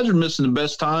telling you, guys are missing the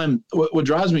best time. What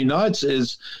drives me nuts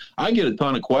is I get a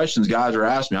ton of questions. Guys are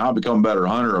asking me how I become a better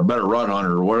hunter, a better rut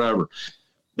hunter, or whatever.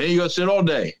 Then you go sit all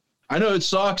day. I know it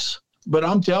sucks. But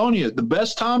I'm telling you, the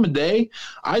best time of day,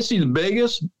 I see the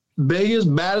biggest,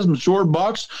 baddest mature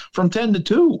bucks from 10 to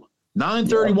 2,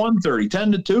 9:30, 1:30,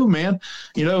 10 to 2, man.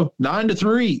 9 to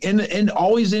 3, and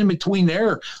always in between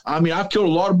there. I mean, I've killed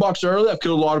a lot of bucks early. I've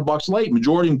killed a lot of bucks late.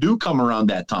 Majority of them do come around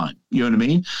that time. You know what I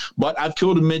mean? But I've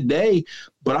killed them midday.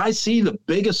 But I see the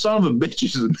biggest son of a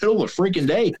bitches in the middle of the freaking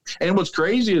day. And what's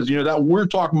crazy is, that we're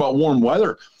talking about warm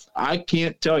weather. I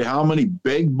can't tell you how many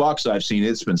big bucks I've seen.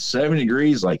 It's been 70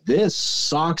 degrees. Like, this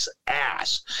sucks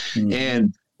ass.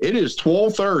 And it is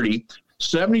 12:30,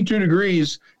 72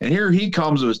 degrees, and here he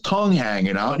comes with his tongue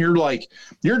hanging out, and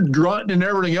you're grunting and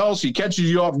everything else. He catches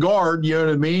you off guard. You know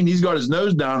what I mean? He's got his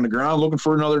nose down on the ground looking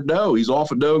for another doe. He's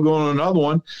off a doe going to another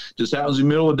one. Just happens in the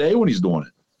middle of the day when he's doing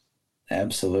it.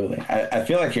 Absolutely. I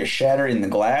feel like you're shattering the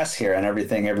glass here on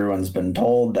everything everyone's been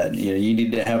told, that you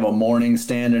need to have a morning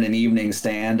stand and an evening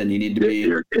stand, and you need to be.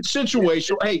 It's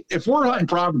situational. Hey, if we're hunting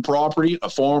private property, a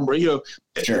farm,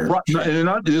 sure. And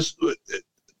not just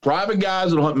private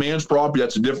guys that hunt man's property,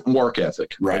 that's a different work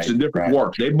ethic. Right. It's a different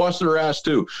work. They bust their ass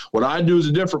too. What I do is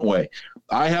a different way.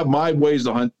 I have my ways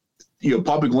to hunt.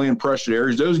 Public land pressured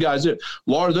areas. Those guys, a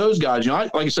lot of those guys.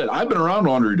 Like I said, I've been around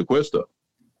Andre DeQuista.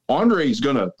 Andre's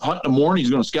going to hunt in the morning.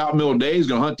 He's going to scout middle of the day. He's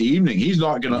going to hunt the evening. He's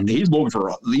not going to, he's looking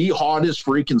for the hottest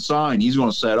freaking sign he's going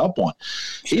to set up on.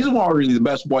 He's already the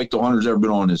best whitetail hunter that's ever been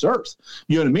on this earth.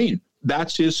 You know what I mean?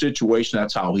 That's his situation.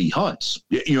 That's how he hunts.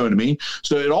 You know what I mean?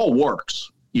 So it all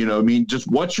works. You know what I mean? Just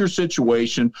what's your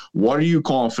situation? What are you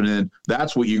confident in?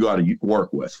 That's what you got to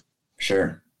work with.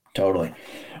 Sure. Totally.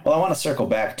 Well, I want to circle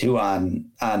back too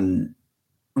on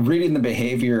reading the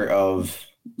behavior of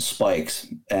spikes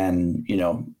and,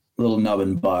 little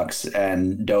nubbin bucks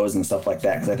and does and stuff like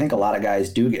that. Cause I think a lot of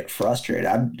guys do get frustrated.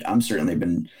 I'm certainly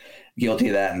been guilty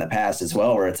of that in the past as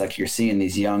well, where it's like, you're seeing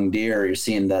these young deer, you're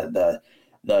seeing the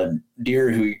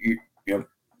deer who,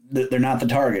 they're not the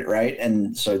target. Right.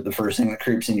 And so the first thing that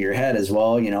creeps into your head is,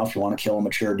 well, if you want to kill a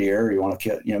mature deer, or you want to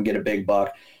kill, get a big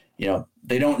buck,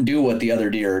 they don't do what the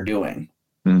other deer are doing.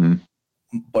 Mm-hmm.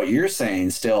 But you're saying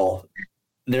still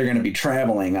they're going to be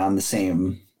traveling on the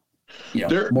same,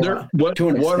 what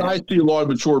I see a lot of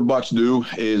mature bucks do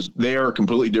is they are a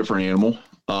completely different animal.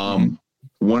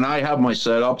 When I have my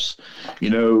setups,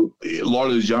 a lot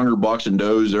of those younger bucks and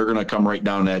does, they're going to come right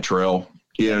down that trail.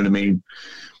 You know what I mean?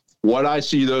 What I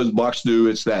see those bucks do,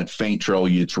 it's that faint trail.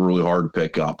 It's really hard to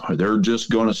pick up. They're just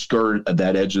going to skirt at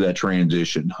that edge of that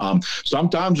transition.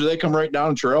 Sometimes do they come right down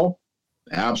the trail?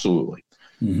 Absolutely.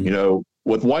 Mm-hmm.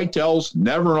 With whitetails,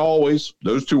 never and always,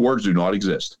 those two words do not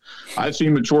exist. I've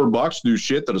seen mature bucks do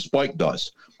shit that a spike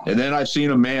does. And then I've seen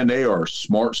them, man, they are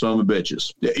smart son of a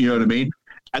bitches. You know what I mean?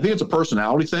 I think it's a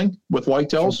personality thing with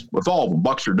whitetails, with all of them,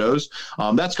 bucks or does.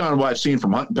 That's kind of what I've seen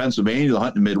from hunting Pennsylvania to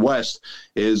hunting the Midwest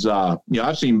is, I've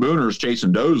seen booners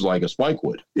chasing does like a spike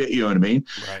would. You know what I mean?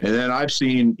 Right. And then I've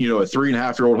seen, a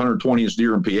 3.5-year-old 120-inch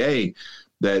deer in PA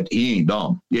that he ain't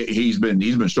dumb. He's been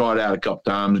shot at a couple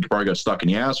times. He probably got stuck in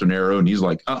the ass with an arrow, and he's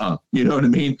like, you know what I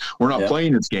mean? We're not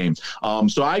playing this game.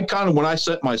 So I kind of, when I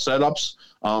set my setups,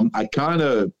 I kind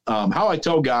of, how I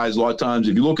tell guys a lot of times,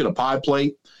 if you look at a pie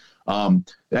plate,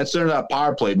 that center of that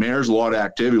pie plate, man, there's a lot of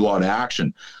activity, a lot of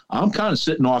action. I'm kind of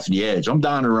sitting off the edge. I'm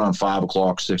down around 5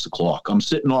 o'clock, 6 o'clock. I'm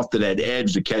sitting off to that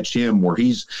edge to catch him where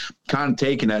he's kind of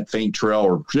taking that faint trail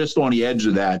or just on the edge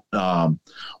of that,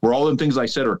 where all the things I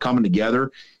said are coming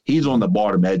together. He's on the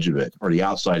bottom edge of it or the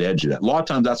outside edge of that. A lot of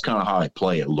times that's kind of how I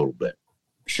play it a little bit.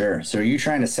 Sure. So are you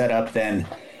trying to set up then,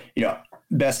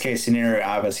 best case scenario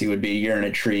obviously would be you're in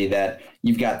a tree that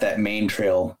you've got that main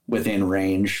trail within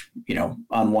range,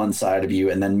 on one side of you,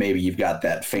 and then maybe you've got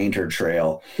that fainter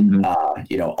trail,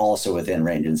 also within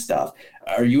range and stuff.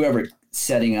 Are you ever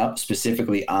setting up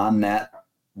specifically on that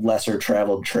lesser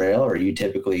traveled trail, or are you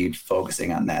typically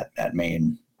focusing on that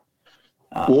main?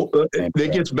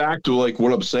 It gets back to like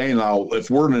what I'm saying now. If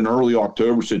we're in an early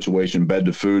October situation, bed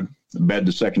to food, bed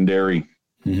to secondary,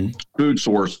 food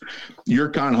source,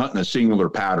 you're kind of hunting a singular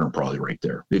pattern probably right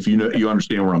there. If you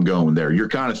understand where I'm going there, you're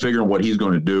kind of figuring what he's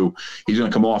going to do. He's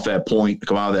going to come off that point,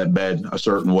 come out of that bed a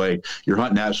certain way. You're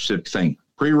hunting that specific thing.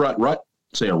 Pre-rut,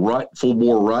 say a rut, full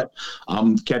bore rut.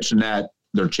 I'm catching that.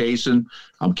 They're chasing.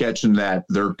 I'm catching that.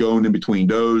 They're going in between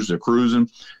does. They're cruising.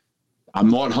 I'm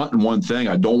not hunting one thing.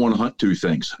 I don't want to hunt two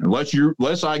things.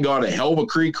 Unless I got a hell of a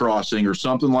creek crossing or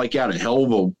something like that, a hell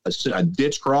of a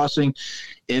ditch crossing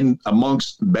in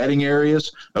amongst bedding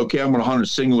areas. Okay, I'm going to hunt a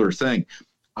singular thing.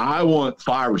 I want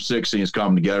 5 or 6 things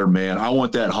coming together, man. I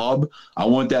want that hub.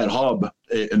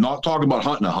 And not talking about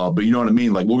hunting a hub, but you know what I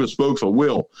mean? Like, look at spokes of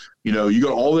will. You know, you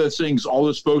got all those things, all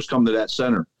those spokes come to that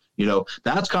center. You know,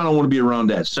 that's kind of want to be around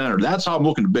that center. That's how I'm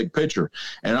looking at the big picture.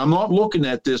 And I'm not looking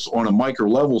at this on a micro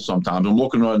level sometimes. I'm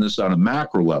looking at this on a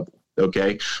macro level.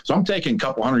 Okay. So I'm taking a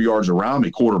couple 100 yards around me,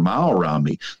 quarter mile around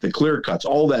me, the clear cuts,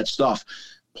 all that stuff,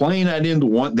 playing that into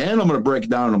one. Then I'm going to break it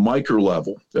down on a micro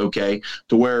level. Okay.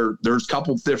 To where there's a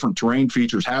couple different terrain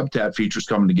features, habitat features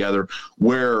coming together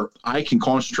where I can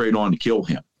concentrate on to kill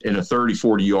him in a 30,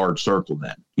 40 yard circle.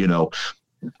 Then, you know,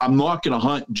 I'm not going to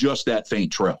hunt just that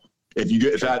faint trail.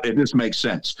 If this makes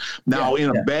sense. Now, in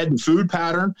a bed and food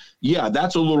pattern,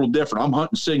 that's a little different. I'm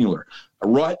hunting singular. A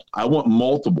rut, I want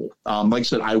multiple. Like I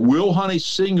said, I will hunt a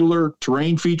singular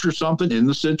terrain feature, something in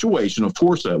the situation. Of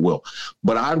course I will.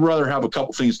 But I'd rather have a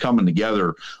couple things coming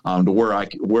together to where I'm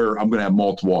going to have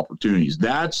multiple opportunities.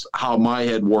 That's how my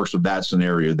head works with that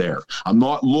scenario there. I'm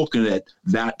not looking at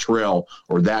that trail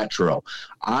or that trail.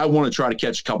 I want to try to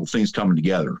catch a couple things coming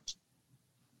together.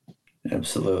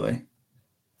 Absolutely.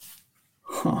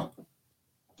 Huh.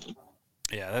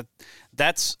 Yeah,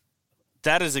 that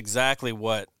is exactly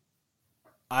what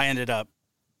I ended up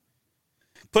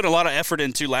putting a lot of effort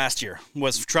into last year,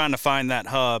 was trying to find that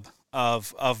hub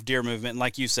of deer movement. And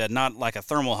like you said, not like a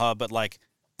thermal hub, but like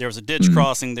there was a ditch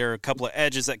crossing, there are a couple of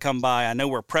edges that come by. I know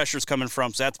where pressure's coming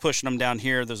from, so that's pushing them down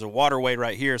here. There's a waterway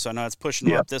right here, so I know it's pushing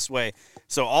them up this way.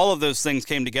 So all of those things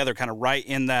came together kind of right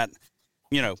in that,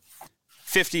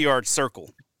 50-yard circle.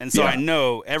 And so I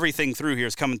know everything through here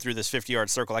is coming through this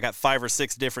 50-yard circle. I got 5 or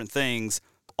 6 different things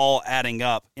all adding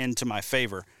up into my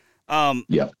favor. Man,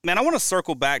 I want to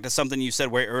circle back to something you said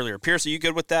way earlier. Pierce, are you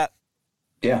good with that?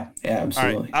 Yeah,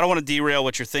 absolutely. All right. I don't want to derail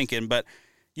what you're thinking, but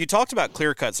you talked about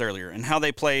clear cuts earlier and how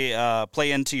they play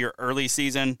into your early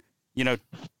season,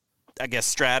 I guess,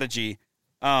 strategy.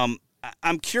 I'm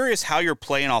curious how you're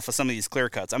playing off of some of these clear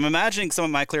cuts. I'm imagining some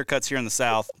of my clear cuts here in the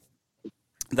South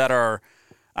that are,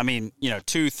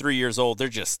 2-3 years old. They're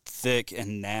just thick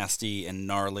and nasty and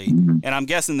gnarly. And I'm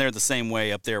guessing they're the same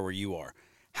way up there where you are.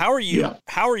 How are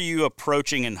you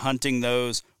approaching and hunting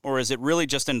those? Or is it really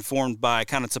just informed by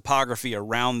kind of topography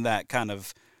around that kind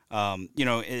of,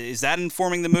 is that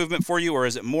informing the movement for you? Or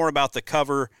is it more about the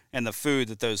cover and the food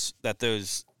that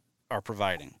those are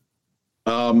providing?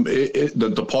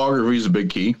 The topography is a big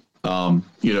key.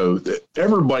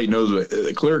 Everybody knows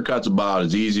that clear cut's about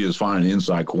as easy as finding an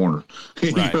inside corner.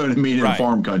 You know what I mean? In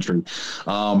farm country.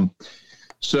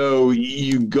 So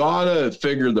you gotta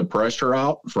figure the pressure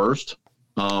out first.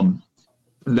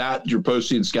 That you're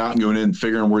posting and scouting, going in and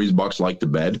figuring where these bucks like to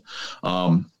bed.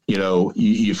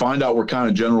 You find out where kind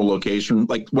of general location,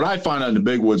 like what I find out in the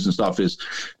big woods and stuff is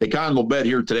they kind of will bed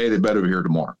here today, they bed over here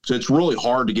tomorrow. So it's really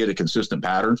hard to get a consistent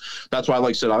pattern. That's why, like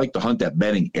I said, I like to hunt that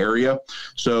bedding area.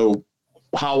 So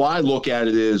how I look at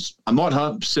it is I'm not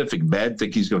hunting Pacific bed,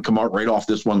 think he's going to come out right off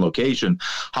this one location.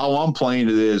 How I'm playing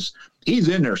it is he's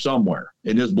in there somewhere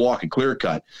in this block of clear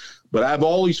cut, but I have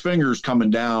all these fingers coming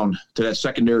down to that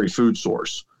secondary food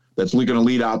source that's going to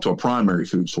lead out to a primary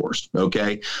food source.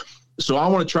 Okay. So I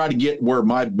want to try to get where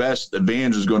my best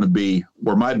advantage is going to be,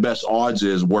 where my best odds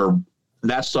is, where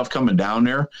that stuff coming down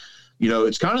there.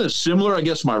 It's kind of similar, I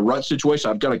guess, my rut situation.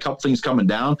 I've got a couple things coming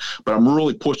down, but I'm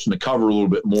really pushing the cover a little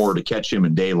bit more to catch him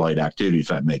in daylight activity, if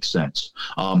that makes sense.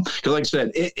 Because like I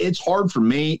said, it's hard for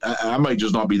me. I might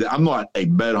just not be that. I'm not a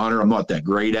bed hunter. I'm not that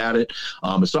great at it.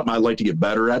 It's something I'd like to get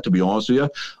better at, to be honest with you,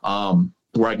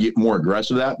 where I get more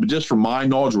aggressive at. But just from my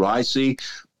knowledge, what I see,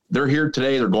 they're here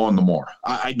today, they're going tomorrow.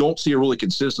 I don't see a really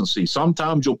consistency.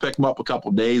 Sometimes you'll pick them up a couple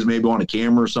of days, maybe on a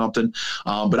camera or something,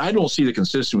 but I don't see the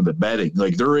consistency with the bedding.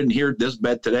 Like they're in here, this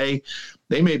bed today,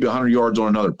 they may be 100 yards on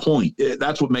another point.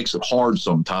 That's what makes it hard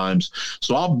sometimes.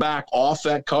 So I'll back off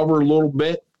that cover a little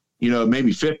bit,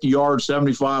 maybe 50 yards,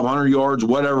 75, 100 yards,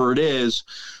 whatever it is,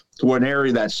 to an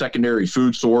area, that secondary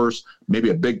food source, maybe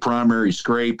a big primary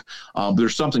scrape.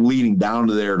 There's something leading down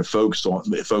to there to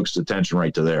focus attention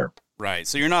right to there. Right.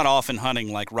 So you're not often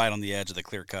hunting like right on the edge of the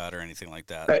clear cut or anything like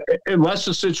that. Unless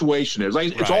the situation is.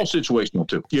 It's all situational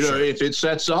too. If it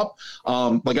sets up,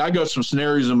 like I got some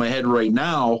scenarios in my head right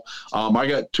now. I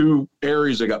got 2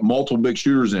 areas I got multiple big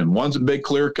shooters in. One's a big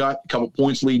clear cut, a couple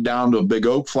points lead down to a big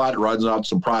oak flat, runs out to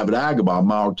some private ag about a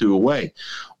mile or 2 away.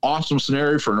 Awesome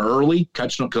scenario for an early,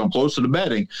 catching them because I'm close to the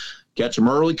bedding. Catch them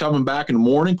early, coming back in the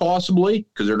morning possibly,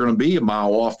 because they're going to be a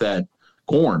mile off that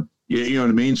corn. You know what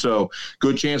I mean? So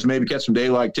good chance maybe catch some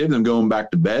daylight activity and going back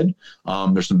to bed.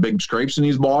 There's some big scrapes in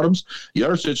these bottoms. The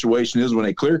other situation is when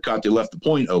they clear cut, they left the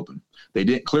point open. They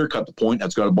didn't clear cut the point.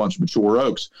 That's got a bunch of mature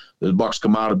oaks. The bucks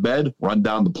come out of bed, run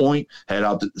down the point, head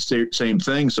out to the same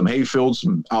thing, some hay fields,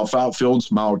 some alfalfa fields,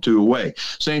 a mile or two away.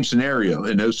 Same scenario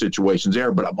in those situations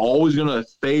there. But I'm always going to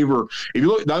favor, if you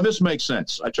look, now this makes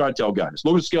sense. I try to tell guys,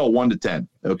 look at a scale 1 to 10.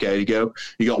 Okay, you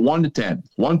got 1 to 10.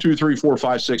 1, 2, 3, 4,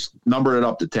 5, 6, number it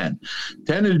up to 10.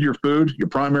 10 is your food, your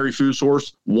primary food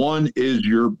source. 1 is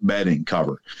your bedding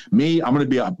cover. Me, I'm going to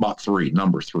be about 3,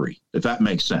 number 3, if that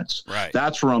makes sense. Right.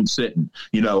 That's where I'm sitting.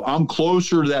 I'm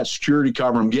closer to that security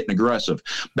cover. I'm getting aggressive.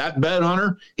 That bed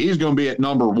hunter, he's going to be at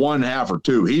number 1.5 or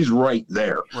 2. He's right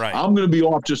there. Right. I'm going to be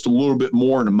off just a little bit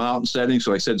more in the mountain setting.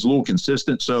 So like I said, it's a little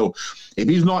consistent. So if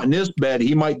he's not in this bed,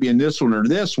 he might be in this one or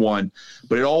this one,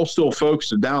 but it all still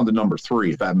focuses down to number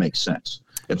 3, if that makes sense.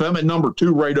 If I'm at number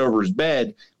 2 right over his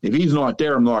bed, if he's not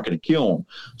there, I'm not going to kill him.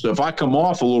 So if I come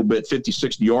off a little bit, 50,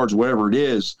 60 yards, whatever it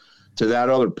is, to that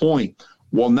other point,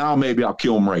 well, now maybe I'll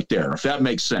kill him right there, if that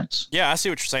makes sense. Yeah, I see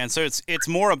what you're saying. So it's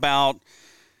more about,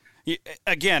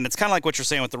 again, it's kind of like what you're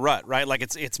saying with the rut, right? Like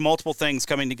it's multiple things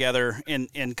coming together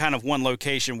in kind of one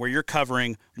location where you're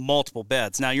covering multiple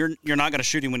beds. Now, you're not going to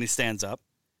shoot him when he stands up.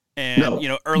 And,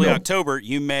 early October,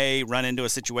 you may run into a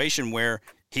situation where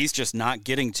he's just not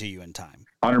getting to you in time.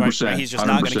 100%. Right? He's just 100%.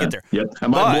 not going to get there. Yep. I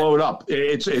might blow it up.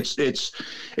 It's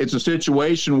a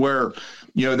situation where,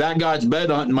 that guy's bed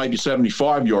hunting might be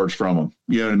 75 yards from him.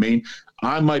 You know what I mean?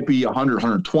 I might be 100,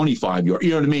 125 yards.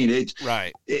 You know what I mean? It's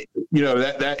right.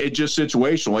 It's just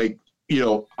situational. Like,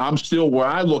 I'm still, where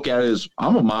I look at it is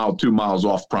I'm 1 mile, 2 miles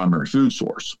off primary food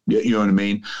source. You know what I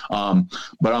mean?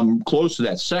 But I'm close to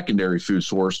that secondary food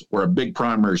source where a big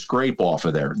primary scrape off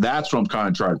of there. That's what I'm kind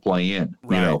of trying to play in.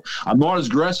 Right. I'm not as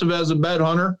aggressive as a bed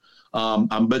hunter.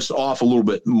 I'm just off a little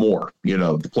bit more,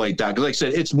 to play that. Because like I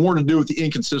said, it's more to do with the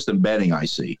inconsistent bedding I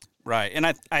see. Right. And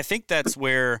I think that's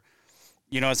where,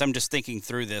 as I'm just thinking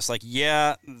through this, like,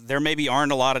 yeah, there maybe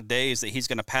aren't a lot of days that he's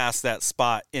going to pass that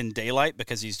spot in daylight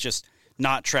because he's just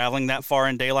not traveling that far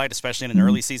in daylight, especially in an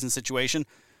early season situation.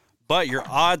 But your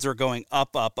odds are going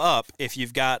up, up, up if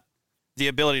you've got the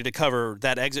ability to cover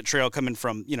that exit trail coming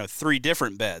from, 3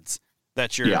 different beds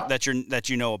that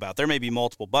you know about. There may be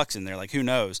multiple bucks in there, like who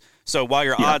knows. So while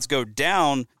your odds go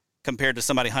down compared to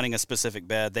somebody hunting a specific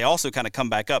bed, they also kind of come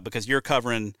back up because you're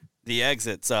covering the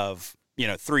exits of,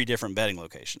 3 different bedding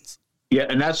locations. Yeah,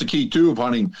 and that's the key too of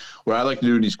hunting. What I like to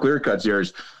do in these clear cuts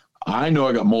areas, I know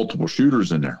I got multiple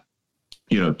shooters in there,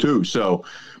 too. So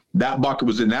that bucket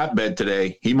was in that bed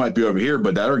today. He might be over here,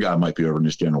 but that other guy might be over in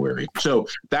this general area. So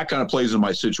that kind of plays in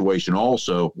my situation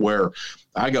also, where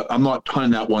I'm not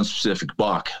hunting that one specific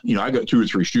buck. I got 2 or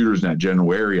 3 shooters in that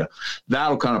general area.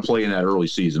 That'll kind of play in that early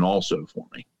season also for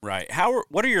me. Right.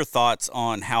 What are your thoughts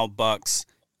on how bucks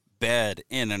bed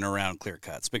in and around clear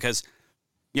cuts? Because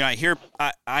I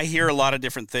hear a lot of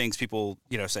different things. People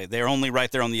say they're only right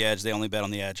there on the edge. They only bed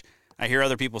on the edge. I hear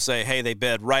other people say, hey, they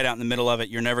bed right out in the middle of it.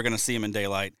 You're never going to see them in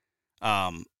daylight.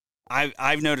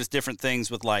 I've noticed different things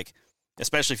with, like,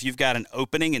 especially if you've got an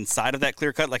opening inside of that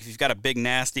clear cut, like if you've got a big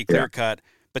nasty clear cut,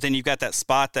 but then you've got that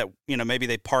spot that, maybe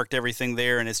they parked everything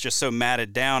there and it's just so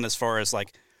matted down as far as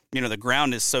like, the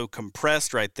ground is so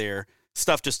compressed right there,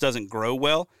 stuff just doesn't grow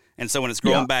well. And so when it's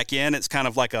growing back in, it's kind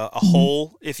of like a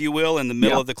hole, if you will, in the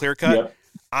middle of the clear cut. Yep.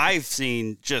 I've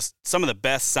seen just some of the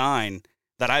best sign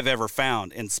that I've ever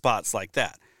found in spots like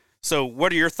that. So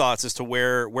what are your thoughts as to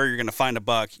where you're going to find a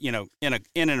buck, in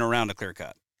and around a clear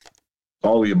cut?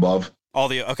 All the above.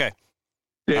 Okay.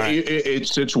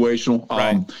 It's situational.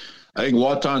 Right. I think a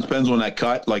lot of times depends on that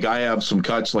cut. Like I have some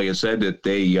cuts, like I said, that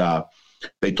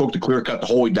they took the clear cut the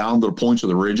whole way down to the points of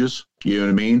the ridges. You know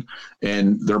what I mean?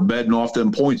 And they're bedding off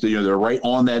them points. They're right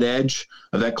on that edge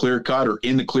of that clear cut, or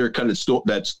in the clear cut. It's still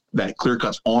that clear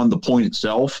cut's on the point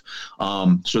itself.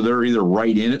 So they're either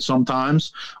right in it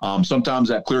sometimes. Sometimes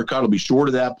that clear cut will be short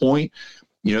of that point.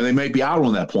 They may be out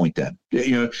on that point then.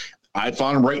 I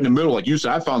found them right in the middle. Like you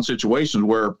said, I found situations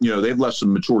where, they've left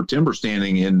some mature timber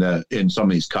standing in some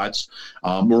of these cuts.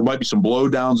 Or there might be some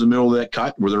blowdowns in the middle of that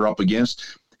cut where they're up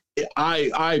against.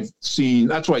 I've seen,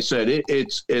 that's why I said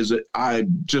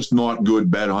I'm just not good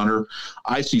bed hunter.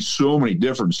 I see so many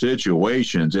different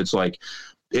situations. It's like,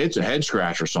 it's a head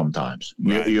scratcher sometimes.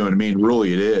 Right. You know what I mean?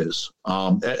 Really, it is.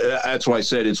 That's why I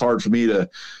said it's hard for me to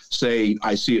say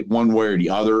I see it one way or the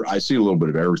other. I see a little bit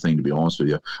of everything, to be honest with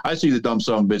you. I see the dumb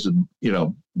son of a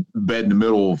bitch, bed in the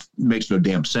middle makes no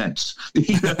damn sense.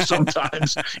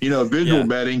 Sometimes, visual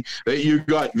betting, you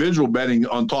got visual betting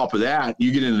on top of that.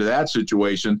 You get into that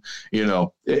situation,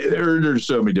 there's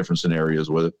so many different scenarios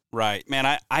with it. Right.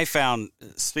 Man, I found,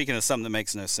 speaking of something that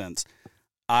makes no sense,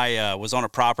 I was on a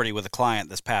property with a client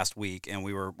this past week, and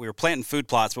we were planting food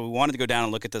plots, but we wanted to go down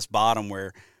and look at this bottom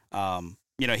where,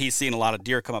 he's seen a lot of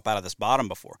deer come up out of this bottom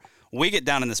before. We get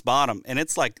down in this bottom, and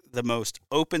it's like the most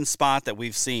open spot that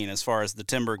we've seen as far as the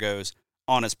timber goes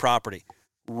on his property.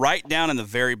 Right down in the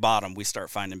very bottom, we start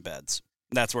finding beds.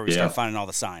 That's where we start finding all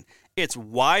the sign. It's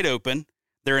wide open.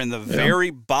 They're in the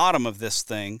very bottom of this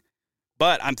thing,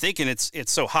 but I'm thinking it's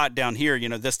so hot down here,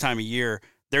 this time of year.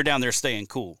 They're down there staying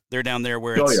cool. They're down there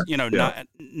where it's, not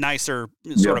nicer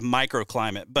sort of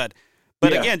microclimate. But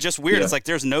again, just weird. Yeah. It's like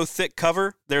there's no thick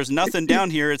cover. There's nothing down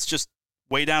here. It's just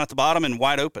way down at the bottom and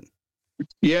wide open.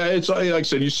 Yeah, it's like I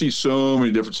said, you see so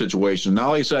many different situations. Now,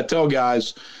 like I said, I tell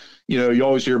guys, you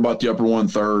always hear about the upper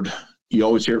 1/3. You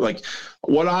always hear, like,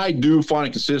 what I do find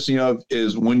it consisting of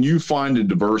is when you find the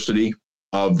diversity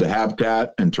of the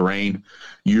habitat and terrain,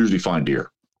 you usually find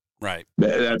deer. Right.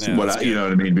 That's you know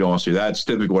what I mean? To be honest with you, that's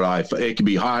typically what it can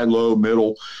be high, low,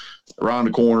 middle, around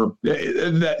the corner.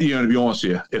 To be honest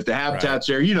with you, if the habitat's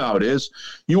there, you know how it is.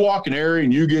 You walk an area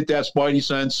and you get that spidey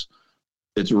sense,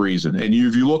 it's a reason. And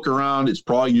if you look around, it's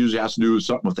probably usually has to do with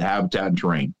something with the habitat and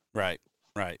terrain. Right.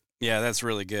 Yeah, that's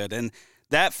really good. And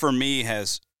that for me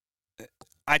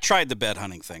I tried the bed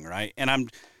hunting thing, right? And I'm,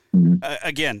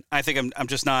 again, I think I'm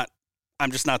just not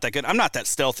that good. I'm not that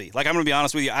stealthy. Like, I'm going to be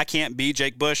honest with you. I can't be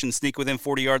Jake Bush and sneak within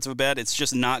 40 yards of a bed. It's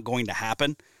just not going to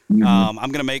happen. I'm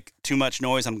going to make too much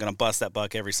noise. I'm going to bust that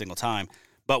buck every single time.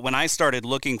 But when I started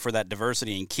looking for that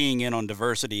diversity and keying in on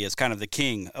diversity as kind of the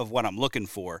king of what I'm looking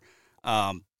for,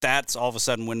 that's all of a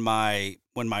sudden when my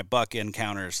buck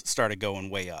encounters started going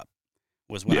way up,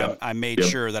 was when I made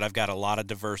sure that I've got a lot of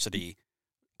diversity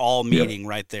all meeting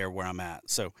right there where I'm at.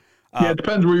 So, it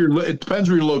depends where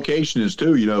your location is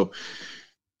too.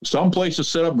 Some places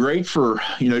set up great for,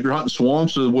 if you're hunting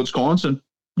swamps of Wisconsin,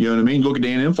 you know what I mean? Look at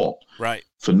Dan Infalt. Right.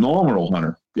 Phenomenal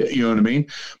hunter. You know what I mean?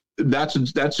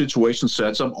 That situation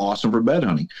sets up awesome for bed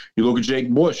hunting. You look at Jake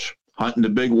Bush hunting the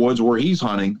big woods where he's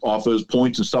hunting off those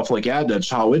points and stuff like that. That's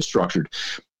how it's structured.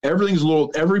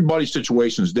 Everybody's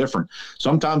situation is different.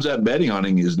 Sometimes that bedding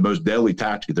hunting is the most deadly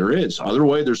tactic there is.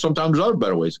 Sometimes there's other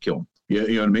better ways to kill them. You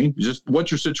know what I mean? Just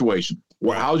what's your situation?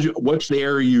 What's the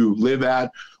area you live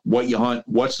at? What you hunt?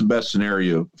 What's the best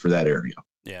scenario for that area?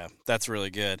 Yeah, that's really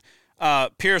good.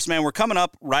 Pierce, man, we're coming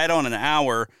up right on an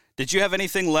hour. Did you have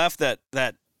anything left that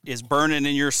is burning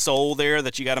in your soul there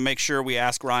that you got to make sure we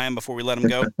ask Ryan before we let him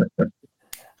go?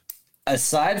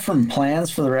 Aside from plans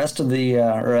for the rest of the,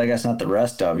 or I guess not the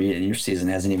rest of your season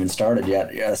hasn't even started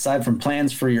yet. Aside from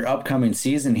plans for your upcoming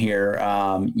season here,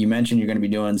 you mentioned you're going to be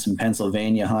doing some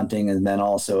Pennsylvania hunting and then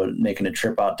also making a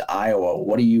trip out to Iowa.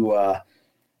 What do you,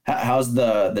 how's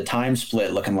the time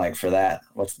split looking like for that?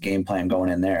 What's the game plan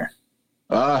going in there?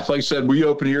 Like I said, we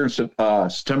open here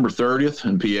September 30th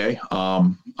in PA.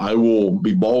 I will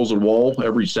be balls to the wall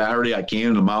every Saturday I can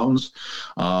in the mountains.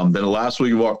 Then the last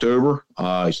week of October,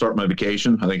 I start my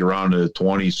vacation, I think around the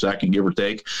 22nd, give or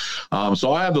take.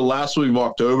 So I have the last week of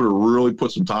October to really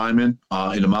put some time in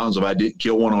the mountains if I didn't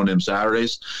kill one on them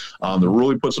Saturdays. To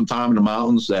really put some time in the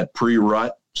mountains, that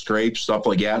pre-rut, scrapes, stuff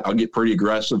like that. I'll get pretty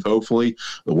aggressive. Hopefully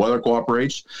the weather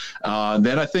cooperates.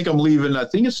 Then I think I'm leaving. I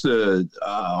think it's the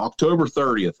October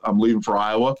 30th. I'm leaving for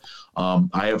Iowa.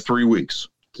 I have 3 weeks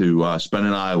to spend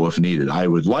in Iowa if needed. I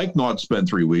would like not to spend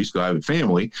 3 weeks because I have a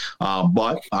family,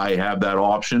 but I have that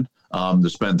option to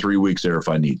spend 3 weeks there if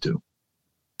I need to.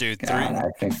 Dude,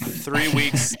 3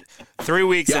 weeks. 3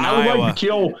 weeks in I would Iowa. like to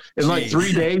kill in like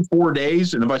 3 days, 4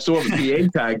 days, and if I still have a PA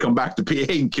tag, come back to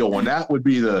PA and kill one. That would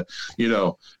be the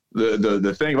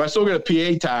thing. If I still get a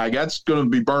PA tag, that's going to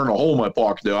be burning a hole in my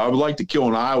pocket. Though I would like to kill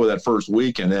in Iowa that first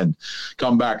week and then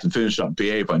come back and finish up PA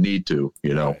if I need to.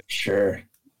 Sure.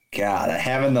 God,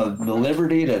 having the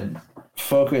liberty to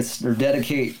focus or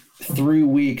dedicate 3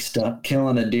 weeks to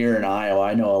killing a deer in Iowa.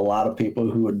 I know a lot of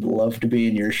people who would love to be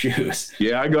in your shoes.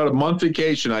 Yeah, I got a month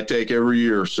vacation I take every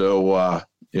year. So,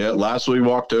 last week of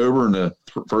October and the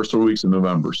first 3 weeks of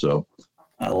November. So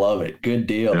I love it. Good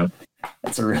deal. Yeah.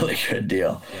 That's a really good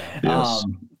deal. Yes.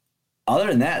 Other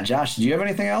than that, Josh, do you have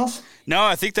anything else? No,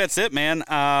 I think that's it, man.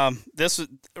 Ryan, this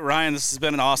has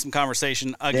been an awesome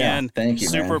conversation again. Yeah, thank you,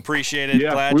 super man. appreciated.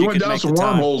 Yeah, Glad we you went could down make some the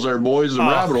time. wormholes there, boys, and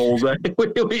rabbit holes.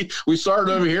 We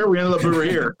started over here, we ended up over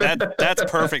here. That's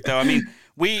perfect, though. I mean,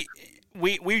 we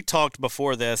talked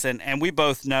before this, and we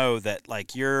both know that,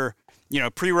 like, you're,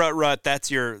 pre-rut,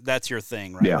 that's your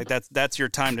thing, right? Yeah. Like that's your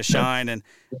time to shine,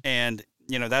 and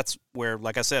that's where,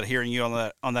 like I said, hearing you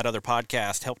on that other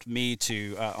podcast helped me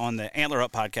to on the Antler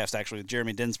Up podcast, actually, with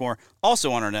Jeremy Dinsmore,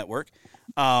 also on our network.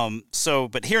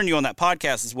 But hearing you on that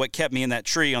podcast is what kept me in that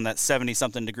tree on that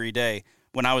 70-something degree day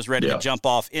when I was ready to jump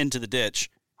off into the ditch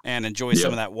and enjoy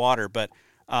some of that water. But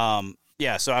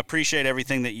so I appreciate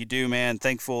everything that you do, man.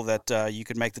 Thankful that you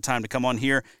could make the time to come on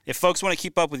here. If folks want to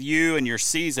keep up with you and your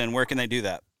season, where can they do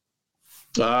that?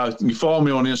 You follow me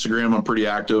on Instagram. I'm pretty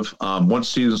active. Once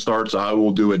season starts, I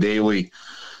will do a daily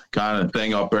kind of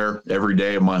thing up there every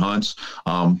day of my hunts.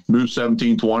 Move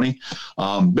 1720.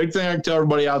 Big thing I can tell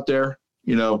everybody out there,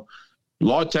 a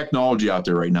lot of technology out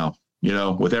there right now,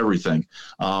 with everything.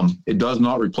 It does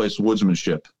not replace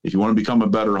woodsmanship. If you want to become a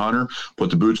better hunter, put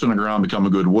the boots on the ground, become a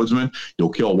good woodsman, you'll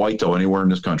kill whitetail anywhere in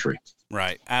this country.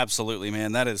 Right. Absolutely,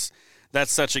 man.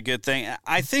 That's such a good thing.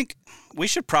 I think we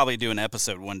should probably do an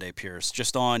episode one day, Pierce,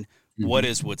 just on what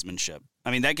is woodsmanship.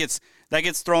 I mean, that gets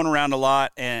thrown around a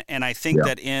lot, and I think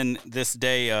that in this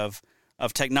day of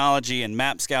technology and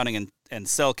map scouting and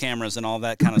cell cameras and all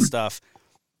that kind of stuff,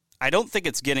 I don't think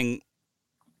that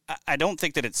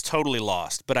it's totally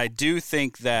lost, but I do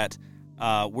think that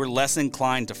we're less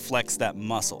inclined to flex that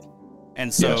muscle.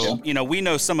 And so, we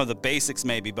know some of the basics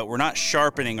maybe, but we're not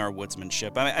sharpening our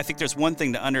woodsmanship. I think there's one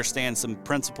thing to understand some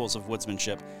principles of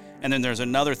woodsmanship, and then there's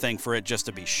another thing for it just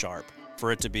to be sharp,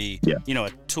 for it to be, a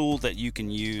tool that you can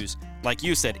use, like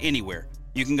you said, anywhere.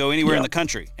 You can go anywhere in the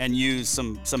country and use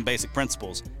some basic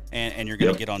principles, and you're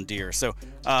going to get on deer. So,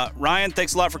 Ryan,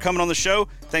 thanks a lot for coming on the show.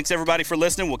 Thanks, everybody, for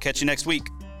listening. We'll catch you next week.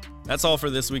 That's all for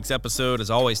this week's episode.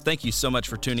 As always, thank you so much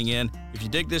for tuning in. If you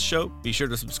dig this show, be sure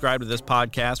to subscribe to this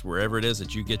podcast wherever it is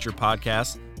that you get your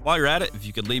podcasts. While you're at it, if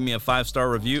you could leave me a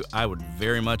 5-star review, I would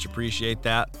very much appreciate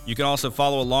that. You can also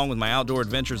follow along with my outdoor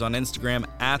adventures on Instagram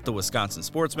at The Wisconsin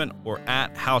Sportsman or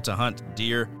at How to Hunt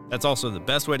Deer. That's also the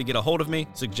best way to get a hold of me.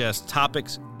 Suggest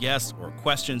topics, guests, or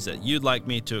questions that you'd like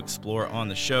me to explore on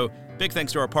the show. Big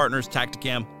thanks to our partners,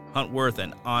 Tacticam, Huntworth,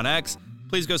 and OnX.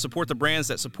 Please go support the brands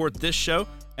that support this show.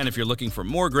 And if you're looking for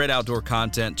more great outdoor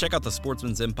content, check out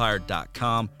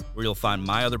thesportsmansempire.com, where you'll find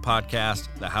my other podcast,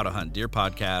 the How to Hunt Deer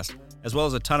podcast, as well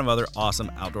as a ton of other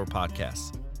awesome outdoor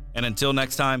podcasts. And until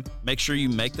next time, make sure you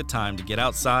make the time to get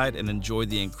outside and enjoy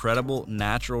the incredible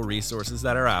natural resources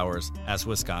that are ours as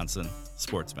Wisconsin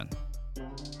sportsmen.